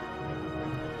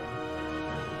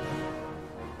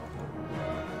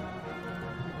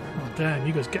 Damn,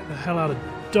 you guys get the hell out of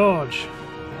Dodge.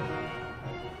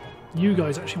 You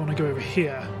guys actually want to go over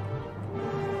here.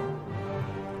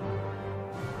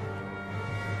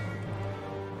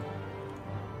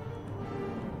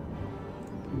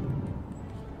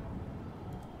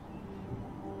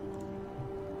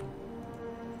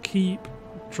 Keep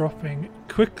dropping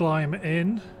quicklime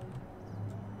in.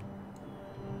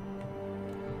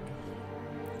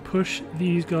 Push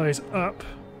these guys up,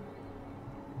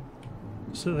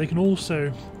 so they can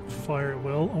also fire at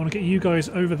will. I want to get you guys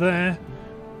over there,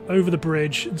 over the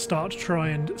bridge, and start to try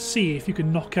and see if you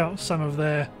can knock out some of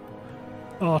their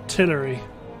artillery.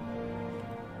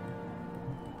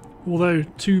 Although,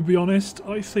 to be honest,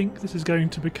 I think this is going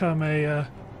to become a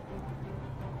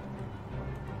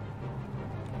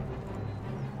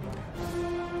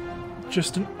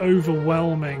just an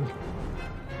overwhelming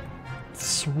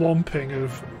swamping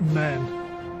of men.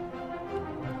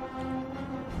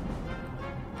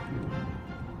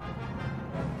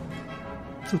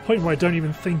 To the point where I don't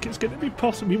even think it's going to be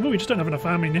possible. Well, we just don't have enough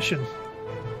ammunition.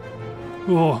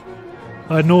 Oh,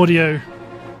 I had an audio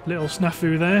little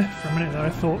snafu there for a minute there. I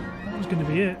thought that was going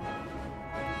to be it.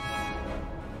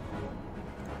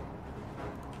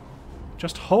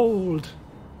 Just hold.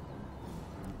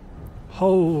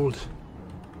 Hold.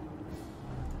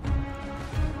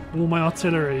 All my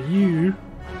artillery, you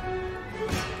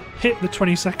hit the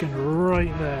 22nd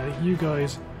right there. You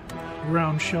guys,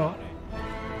 round shot.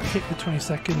 Hit the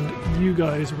 22nd. You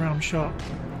guys, round shot.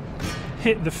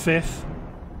 Hit the 5th.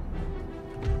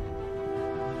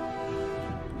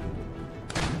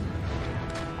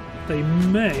 They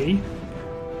may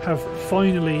have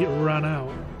finally run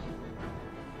out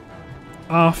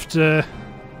after,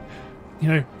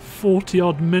 40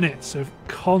 odd minutes of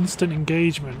constant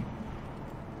engagement.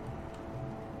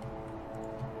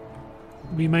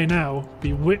 We may now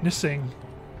be witnessing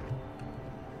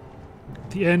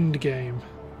the end game.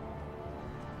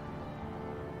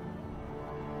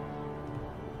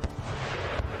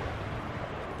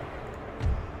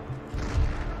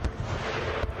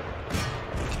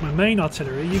 My main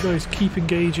artillery, you guys keep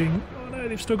engaging. Oh no,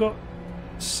 they've still got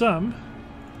some.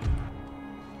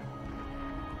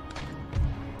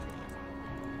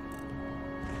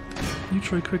 You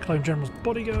try Quicklime General's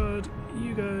bodyguard.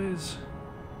 You guys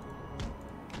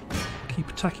keep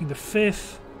attacking the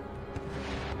 5th.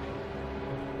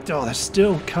 Oh, they're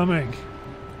still coming.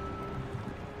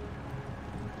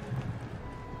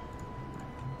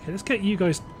 Okay, let's get you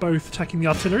guys both attacking the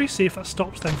artillery, see if that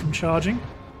stops them from charging.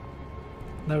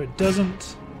 No, it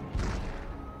doesn't.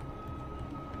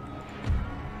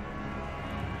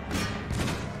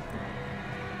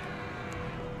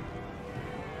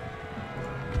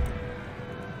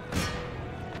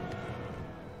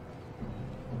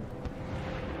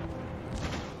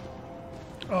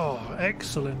 Oh,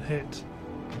 excellent hit.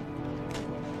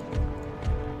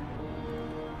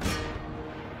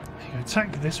 You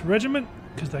attack this regiment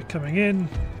because they're coming in.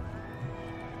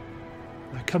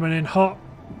 They're coming in hot.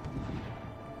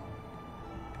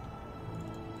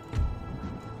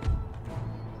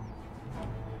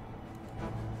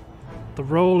 The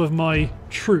role of my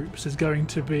troops is going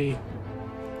to be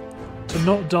to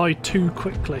not die too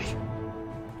quickly.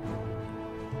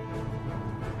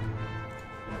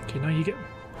 Okay, now you get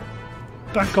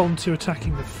back on to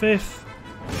attacking the 5th.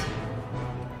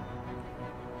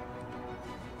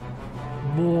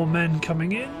 More men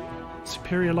coming in.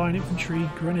 Superior line infantry,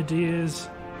 grenadiers,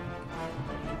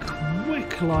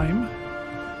 quicklime.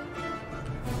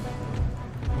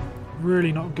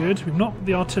 Really not good. We've knocked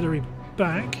the artillery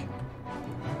back.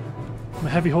 My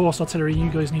heavy horse artillery,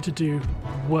 you guys need to do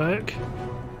work.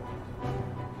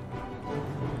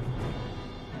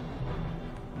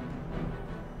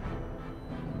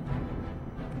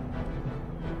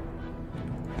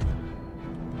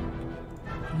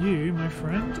 You, my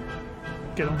friend,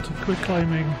 get on to quick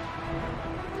climbing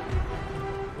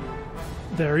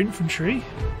their infantry.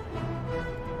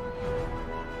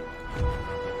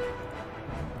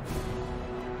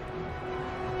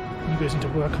 guys need to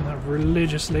work on that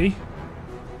religiously.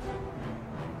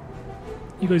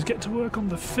 You guys get to work on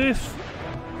the 5th.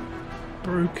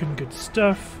 Broken, good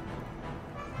stuff.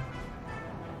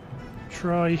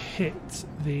 Try hit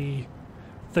the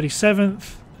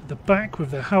 37th, the back with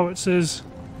their howitzers.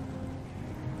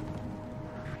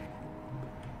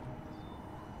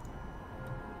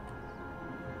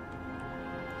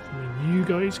 I mean, you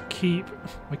guys keep...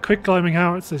 My quick climbing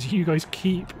howitzers, you guys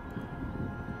keep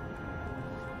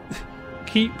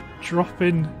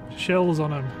dropping shells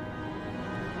on them.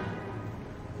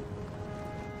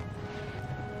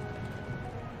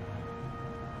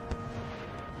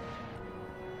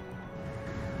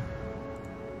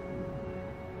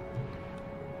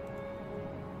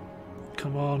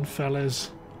 Come on,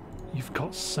 fellas. You've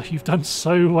done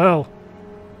so well.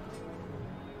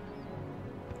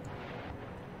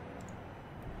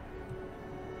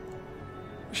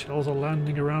 Shells are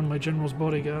landing around my general's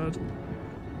bodyguard.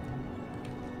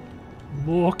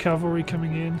 More cavalry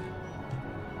coming in.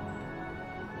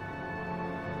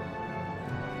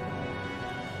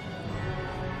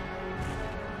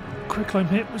 Quick climb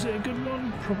hit, was it a good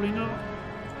one? Probably not.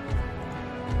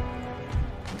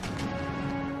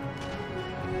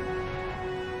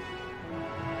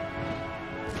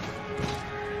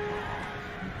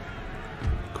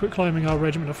 Quick climbing our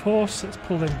regiment of horse, let's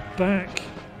pull them back.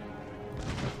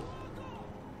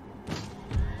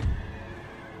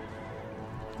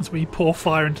 As we pour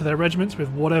fire into their regiments with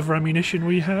whatever ammunition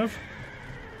we have.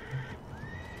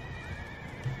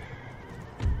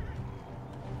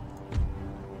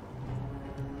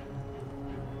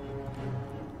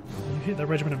 You hit their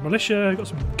regiment of militia, got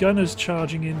some gunners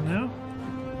charging in now.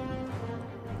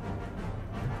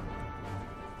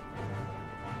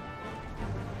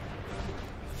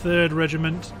 Third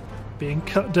regiment being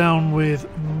cut down with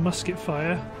musket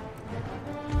fire.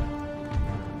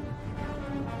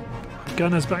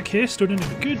 Gunners back here stood in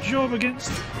a good job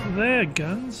against their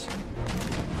guns.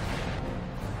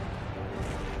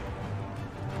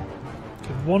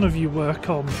 Can one of you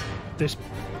work on this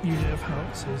unit of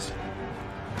howitzers?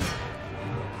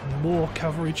 More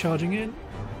cavalry charging in.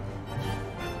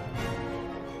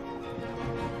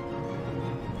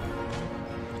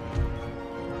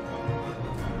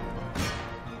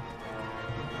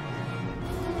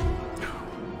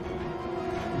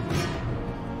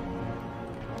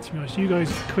 You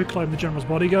guys quick climb the general's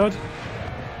bodyguard.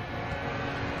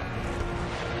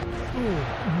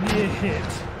 Oh, near hit.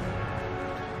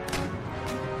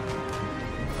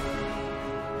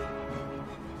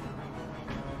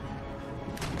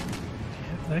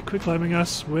 Yeah, they're quick climbing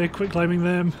us, we're quick climbing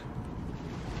them.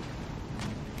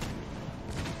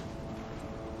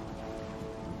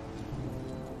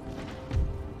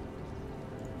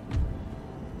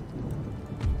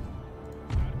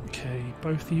 Okay,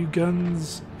 both of you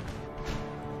guns.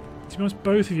 To be honest,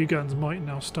 both of you guns might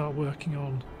now start working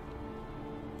on...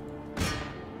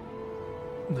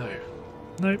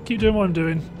 No, keep doing what I'm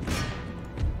doing.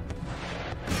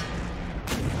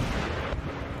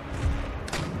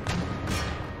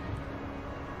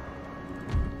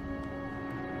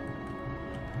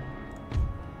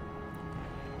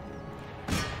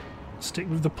 Stick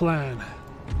with the plan.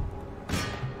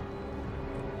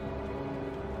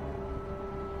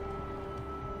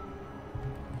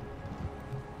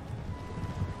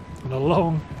 And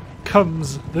along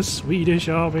comes the Swedish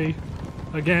army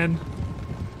again.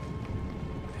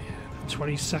 Yeah, the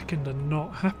 22nd are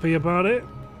not happy about it.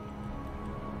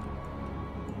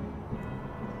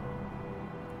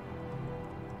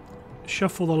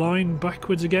 Shuffle the line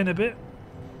backwards again a bit.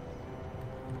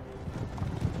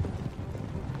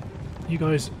 You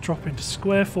guys drop into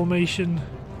square formation.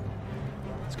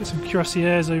 Let's get some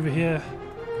cuirassiers over here.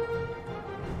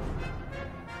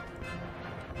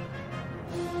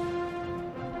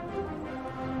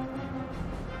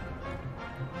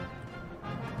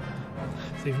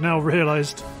 They've now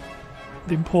realised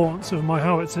the importance of my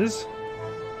howitzers.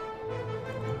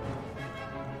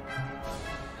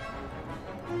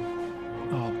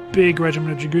 Oh, big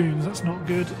regiment of dragoons, that's not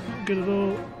good. Not good at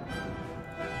all.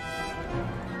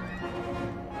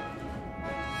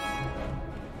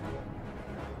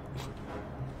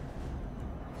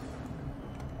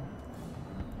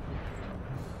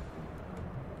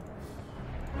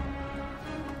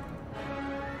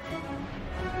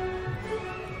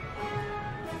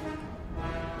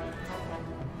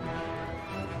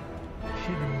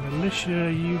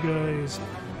 Militia, you guys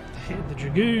hit the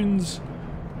dragoons.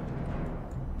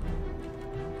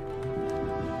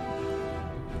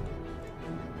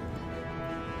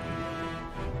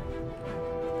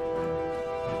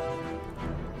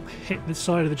 Hit the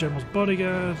side of the general's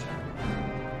bodyguard.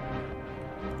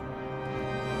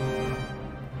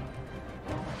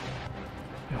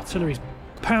 Artillery's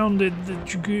pounded the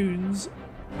dragoons.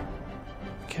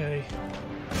 Okay.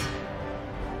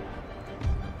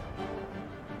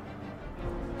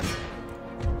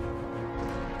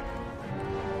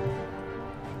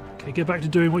 Okay, get back to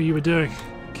doing what you were doing.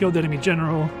 Kill the enemy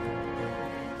general.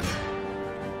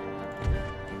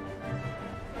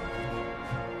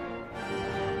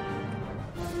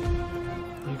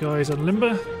 You guys are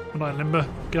limber. Well, not limber.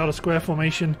 Get out of square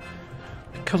formation.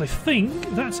 Because I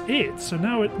think that's it. So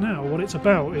now what it's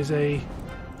about is a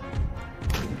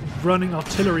running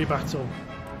artillery battle.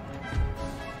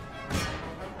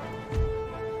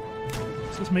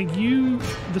 So let's make you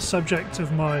the subject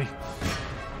of my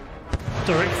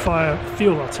direct fire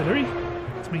field artillery.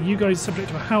 Let's make you guys the subject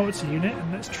of a howitzer unit,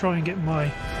 and let's try and get my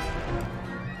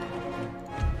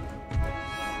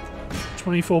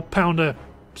 24-pounder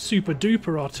super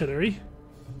duper artillery.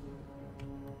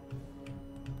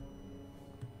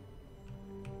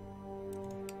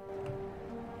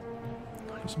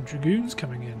 Some dragoons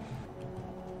coming in.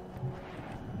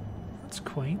 That's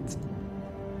quaint.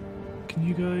 Can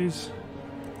you guys...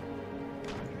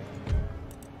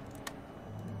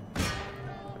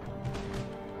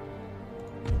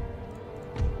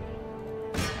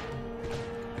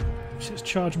 Let's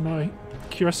charge my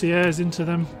cuirassiers into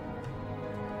them.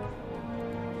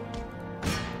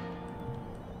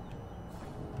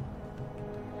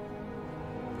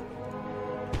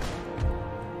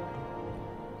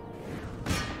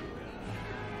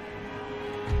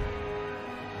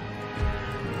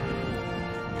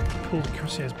 Pull the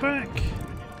cuirassiers back.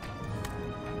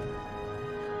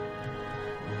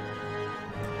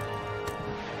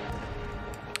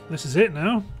 This is it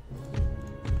now.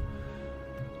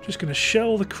 Just going to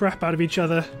shell the crap out of each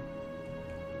other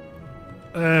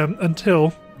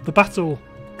until the battle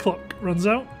clock runs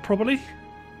out, probably.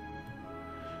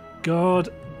 God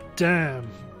damn.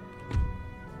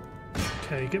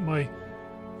 Okay, get my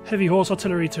heavy horse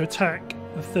artillery to attack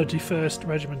the 31st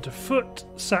Regiment of Foot,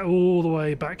 sat all the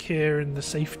way back here in the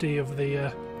safety of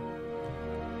the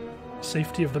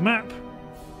map.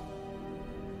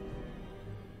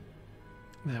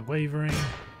 They're wavering.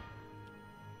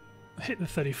 Hit the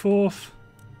 34th.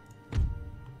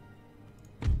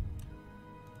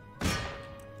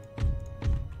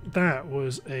 That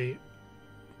was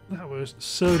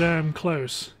so damn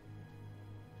close.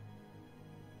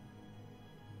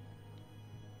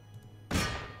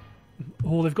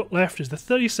 All they've got left is the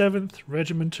 37th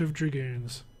Regiment of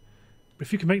Dragoons. But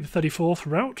if you can make the 34th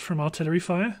route from artillery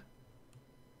fire.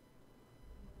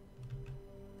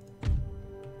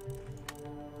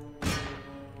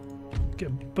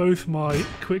 Get both my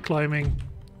quick climbing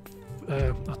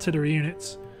artillery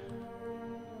units.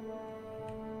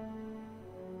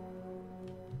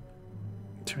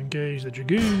 To engage the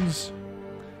Dragoons.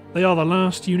 They are the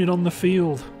last unit on the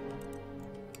field.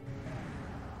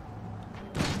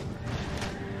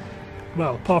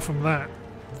 Well, apart from that,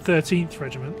 13th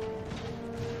Regiment.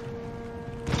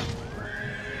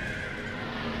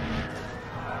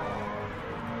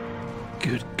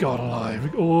 Good God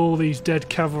alive, all these dead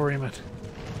cavalrymen.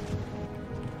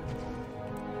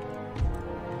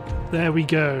 There we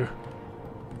go.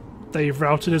 They've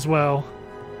routed as well.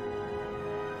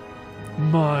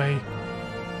 My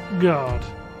God.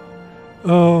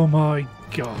 Oh my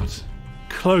God.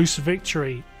 Close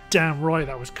victory. Damn right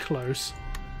that was close.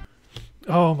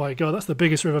 Oh my God, that's the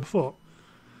biggest we've ever fought.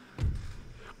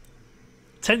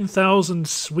 10,000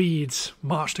 Swedes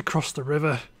marched across the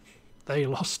river. They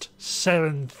lost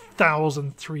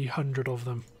 7,300 of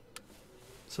them.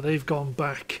 So they've gone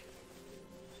back.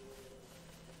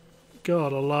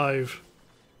 God alive.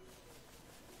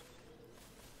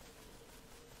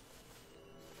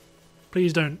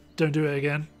 Please don't do it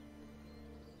again.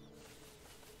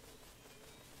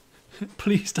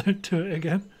 Please don't do it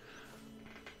again.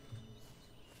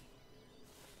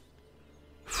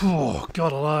 Oh,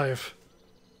 God alive.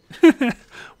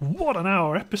 What an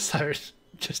hour episode.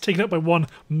 Just taken up by one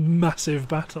massive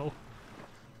battle.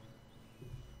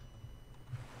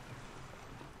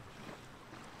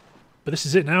 But this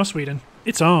is it now, Sweden.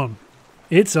 It's on.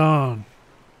 It's on.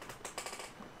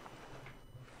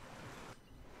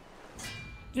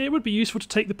 Yeah, it would be useful to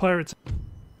take the pirates.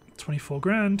 24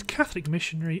 grand. Catholic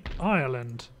missionary,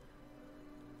 Ireland.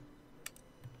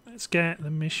 Let's get the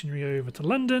missionary over to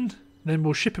London. Then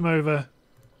we'll ship him over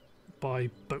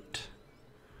by boat.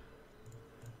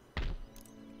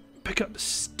 Pick up the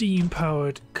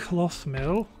steam-powered cloth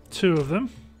mill. 2 of them.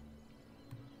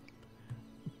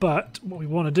 But what we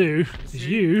want to do is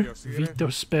you, Vito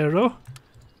Spero,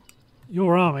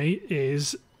 your army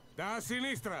is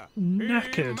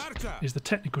knackered, is the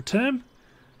technical term.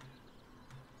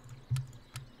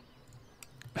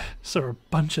 So are a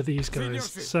bunch of these guys.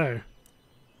 So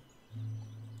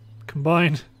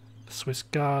combine the Swiss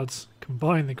Guards,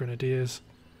 combine the Grenadiers.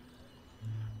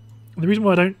 And the reason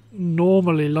why I don't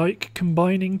normally like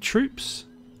combining troops,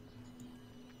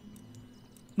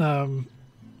 but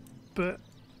the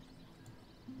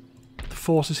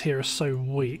forces here are so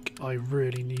weak, I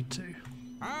really need to.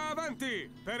 Avanti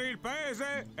per il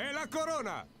paese e la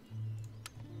corona.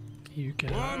 You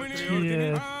get out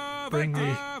here, bring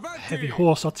the heavy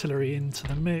horse artillery into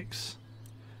the mix.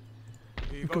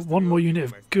 We've got one more unit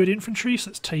of good infantry, so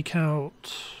let's take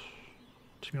out,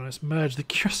 to be honest, merge the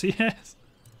cuirassiers.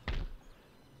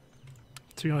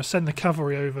 To be honest, send the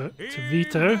cavalry over to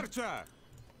Vito.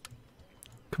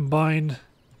 Combine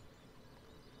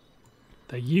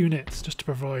their units just to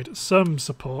provide some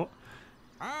support.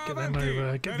 Get them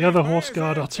over, get the other horse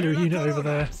guard artillery unit over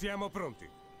there.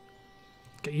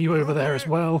 Get you over there as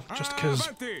well, just because,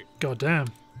 goddamn.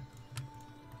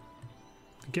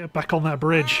 Get back on that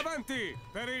bridge.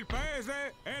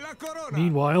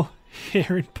 Meanwhile,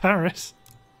 here in Paris,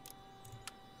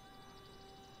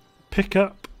 pick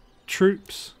up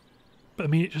troops. But I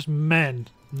mean, it's just men.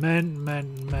 Men,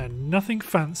 men, men. Nothing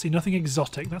fancy, nothing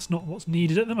exotic. That's not what's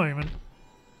needed at the moment.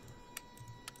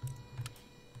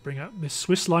 Bring up this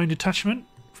Swiss line detachment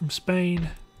from Spain.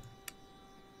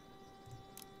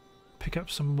 Pick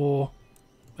up some more.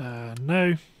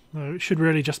 No, it should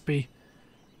really just be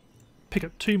pick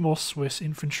up 2 more Swiss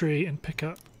infantry and pick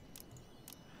up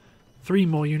 3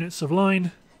 more units of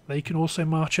line. They can also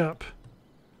march up.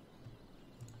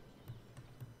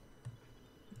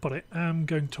 But I am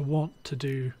going to want to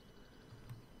do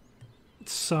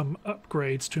some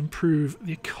upgrades to improve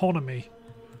the economy.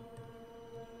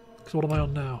 Because what am I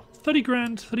on now? 30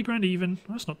 grand, 30 grand even.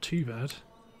 That's not too bad.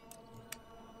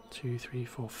 2, 3,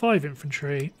 4, 5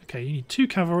 infantry. Okay, you need 2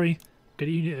 cavalry. Get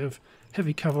a unit of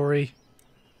heavy cavalry.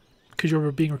 Because you're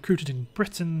being recruited in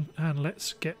Britain. And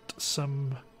let's get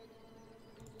some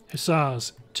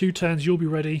hussars. 2 turns, you'll be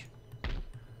ready.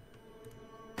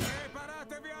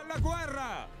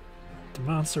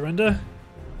 Demand surrender.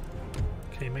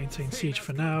 Okay, maintain siege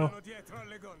for now.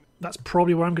 That's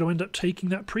probably where I'm going to end up taking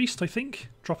that priest, I think.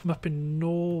 Drop him up in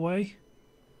Norway.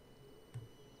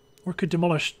 Or could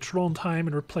demolish Trondheim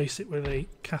and replace it with a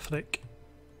Catholic...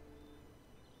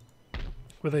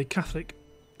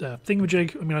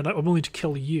 thingamajig. I mean, I'm willing to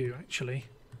kill you, actually.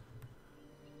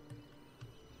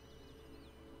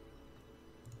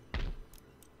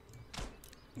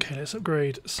 Okay, let's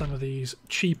upgrade some of these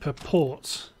cheaper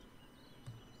ports.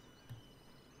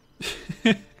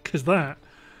 Because that...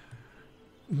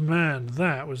 Man,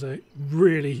 that was a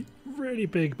really, really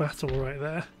big battle right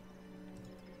there.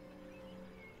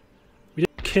 We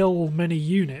didn't kill many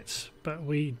units, but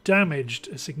we damaged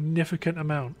a significant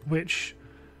amount, which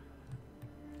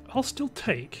I'll still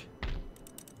take.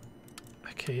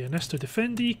 Okay, Ernesto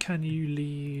Defendi, can you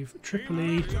leave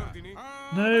Tripoli?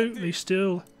 No, they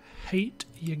still hate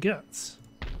your guts.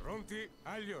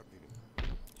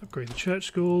 Upgrade the church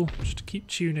school, just to keep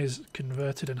Tunis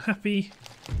converted and happy.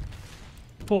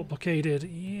 Port blockaded,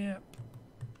 yep.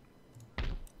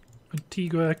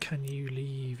 Antigua, can you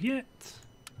leave yet?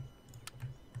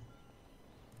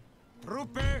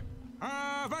 Nope.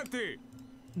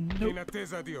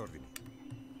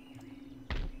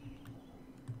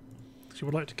 So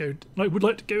would like to go. I would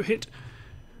like to go hit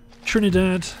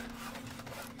Trinidad.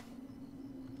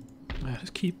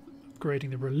 Let's keep upgrading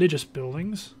the religious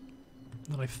buildings.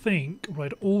 And I think what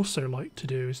I'd also like to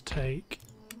do is take.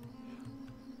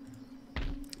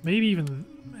 Maybe even...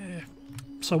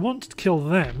 so I want to kill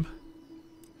them.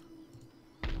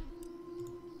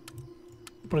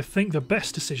 But I think the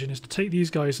best decision is to take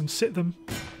these guys and sit them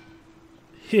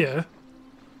here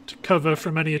to cover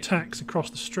from any attacks across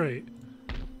the strait.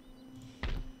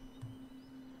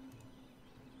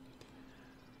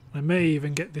 I may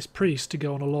even get this priest to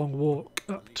go on a long walk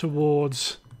up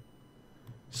towards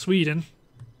Sweden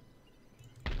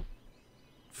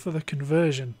for the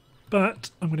conversion.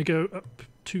 But I'm going to go up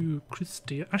to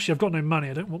Christia. Actually, I've got no money.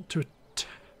 I don't want to.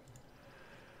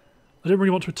 I don't really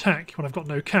want to attack when I've got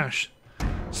no cash.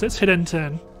 So let's hit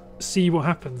N10, see what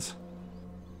happens.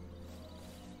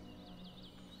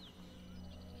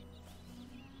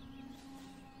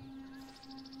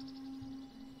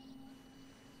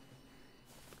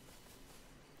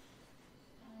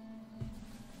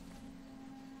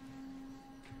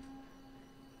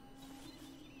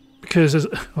 Because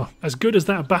as good as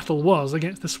that battle was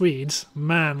against the Swedes,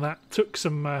 man, that took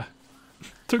some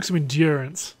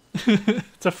endurance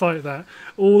to fight that.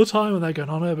 All the time when they're going,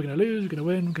 oh no, we're going to lose, we're going to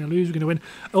win, we're going to lose, we're going to win.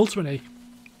 Ultimately,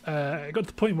 it got to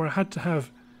the point where I had to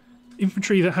have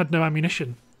infantry that had no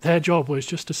ammunition. Their job was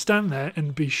just to stand there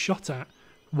and be shot at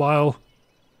while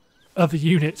other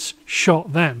units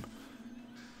shot them.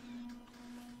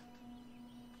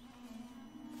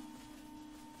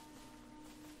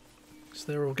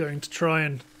 So they're all going to try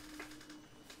and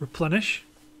replenish.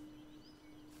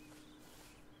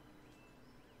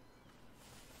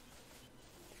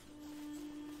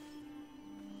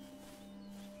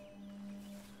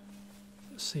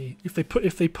 Let's see. If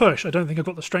they push, I don't think I've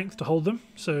got the strength to hold them,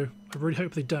 so I really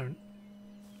hope they don't.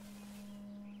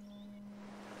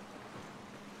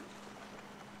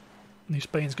 New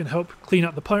Spain's going to help clean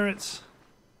up the pirates.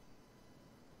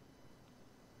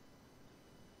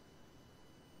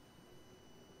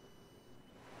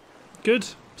 Good.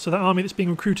 So that army that's being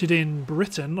recruited in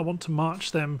Britain, I want to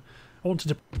march them. I want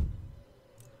to...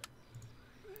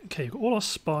 Okay, we've got all our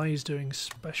spies doing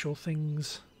special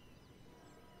things.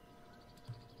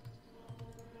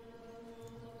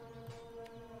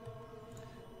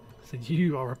 So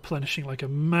you are replenishing like a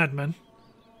madman.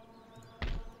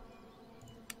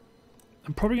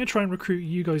 I'm probably going to try and recruit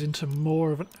you guys into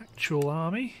more of an actual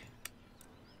army.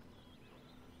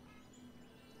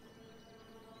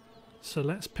 So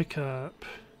let's pick up...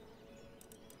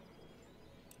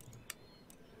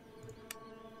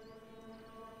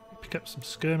 some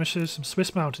skirmishers, some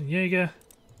Swiss Mountain Jaeger,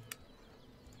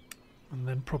 and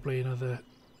then probably another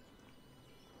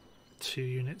 2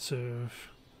 units of...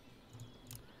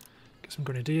 Get some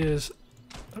grenadiers,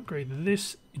 upgrade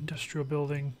this industrial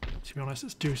building. To be honest,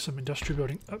 let's do some industrial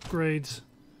building upgrades.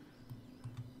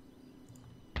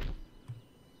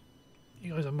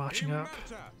 You guys are marching up.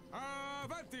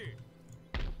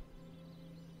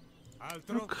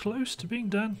 We're close to being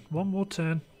done. One more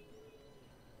turn.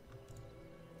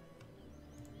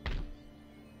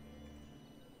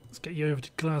 Let's get you over to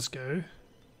Glasgow.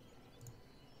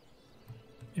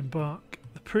 Embark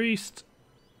the priest.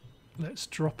 Let's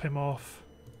drop him off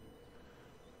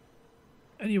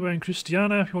anywhere in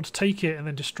Christiana if you want to take it and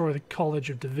then destroy the College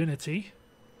of Divinity.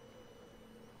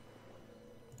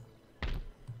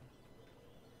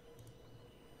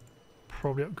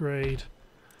 Probably upgrade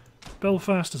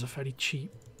Belfast as a fairly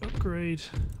cheap upgrade.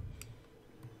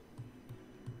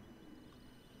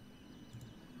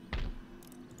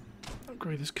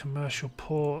 Upgrade this commercial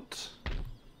port.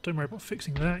 Don't worry about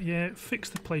fixing that yet. Fix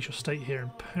the palatial state here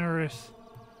in Paris.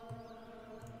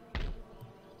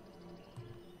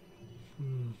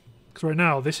 Because right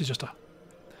now this is just a...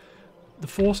 The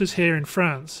forces here in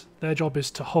France, their job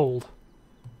is to hold.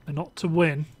 They're not to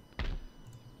win.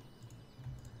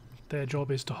 Their job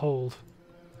is to hold.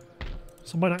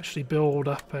 So I might actually build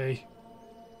up a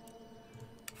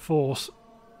force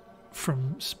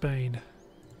from Spain.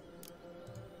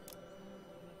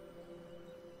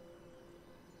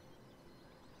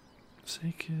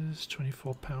 Seekers,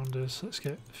 24 pounders. Let's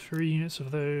get 3 units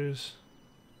of those.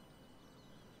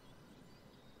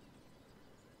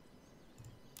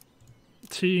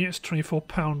 Two units, 24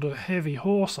 pounder heavy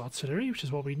horse artillery, which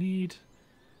is what we need.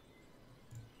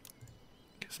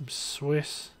 Get some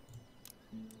Swiss.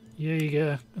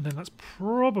 Jaeger, and then that's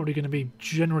probably going to be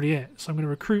generally it. So I'm going to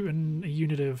recruit a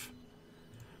unit of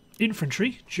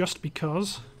infantry, just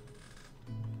because.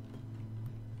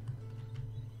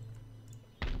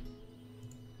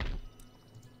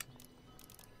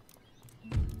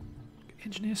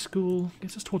 Engineer school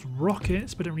gets us towards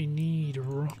rockets, but don't really need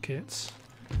rockets.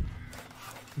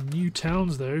 New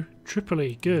towns though.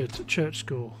 Tripoli, good. Church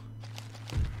school.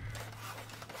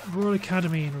 Royal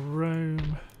Academy in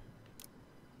Rome.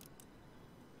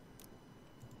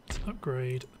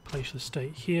 Upgrade the palatial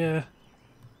estate here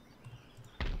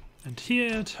and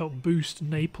here to help boost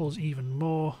Naples even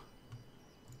more.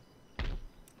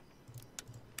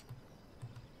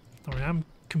 I am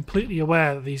completely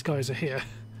aware that these guys are here.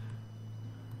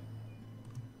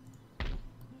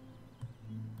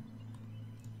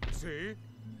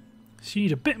 So you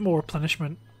need a bit more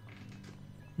replenishment.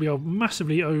 We are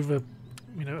massively over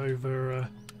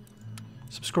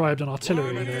subscribed on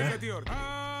artillery there.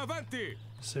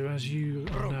 So as you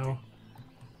are now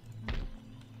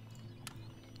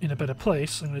in a better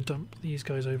place, I'm going to dump these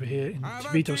guys over here into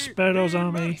Vito Sperro's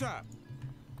army.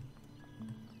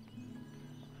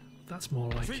 That's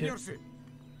more like it.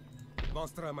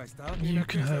 You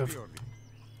can have...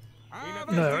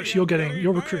 No, actually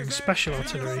you're recruiting special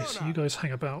artillery, so you guys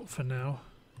hang about for now.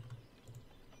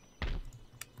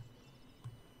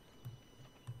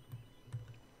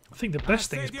 I think the best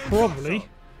thing is probably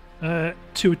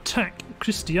to attack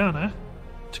Christiana,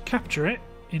 to capture it,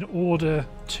 in order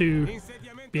to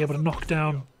be able to knock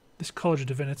down this College of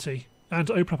Divinity and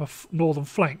to open up a northern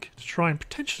flank to try and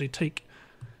potentially take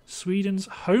Sweden's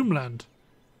homeland.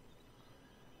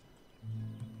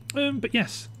 But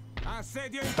yes,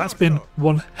 Assedio in that's corso. been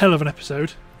one hell of an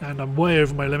episode, and I'm way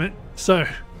over my limit. So,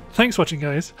 thanks for watching,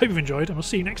 guys. Hope you've enjoyed, and we'll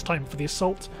see you next time for the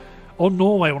assault on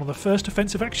Norway, one of the first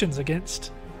offensive actions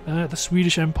against the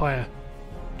Swedish Empire.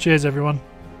 Cheers, everyone.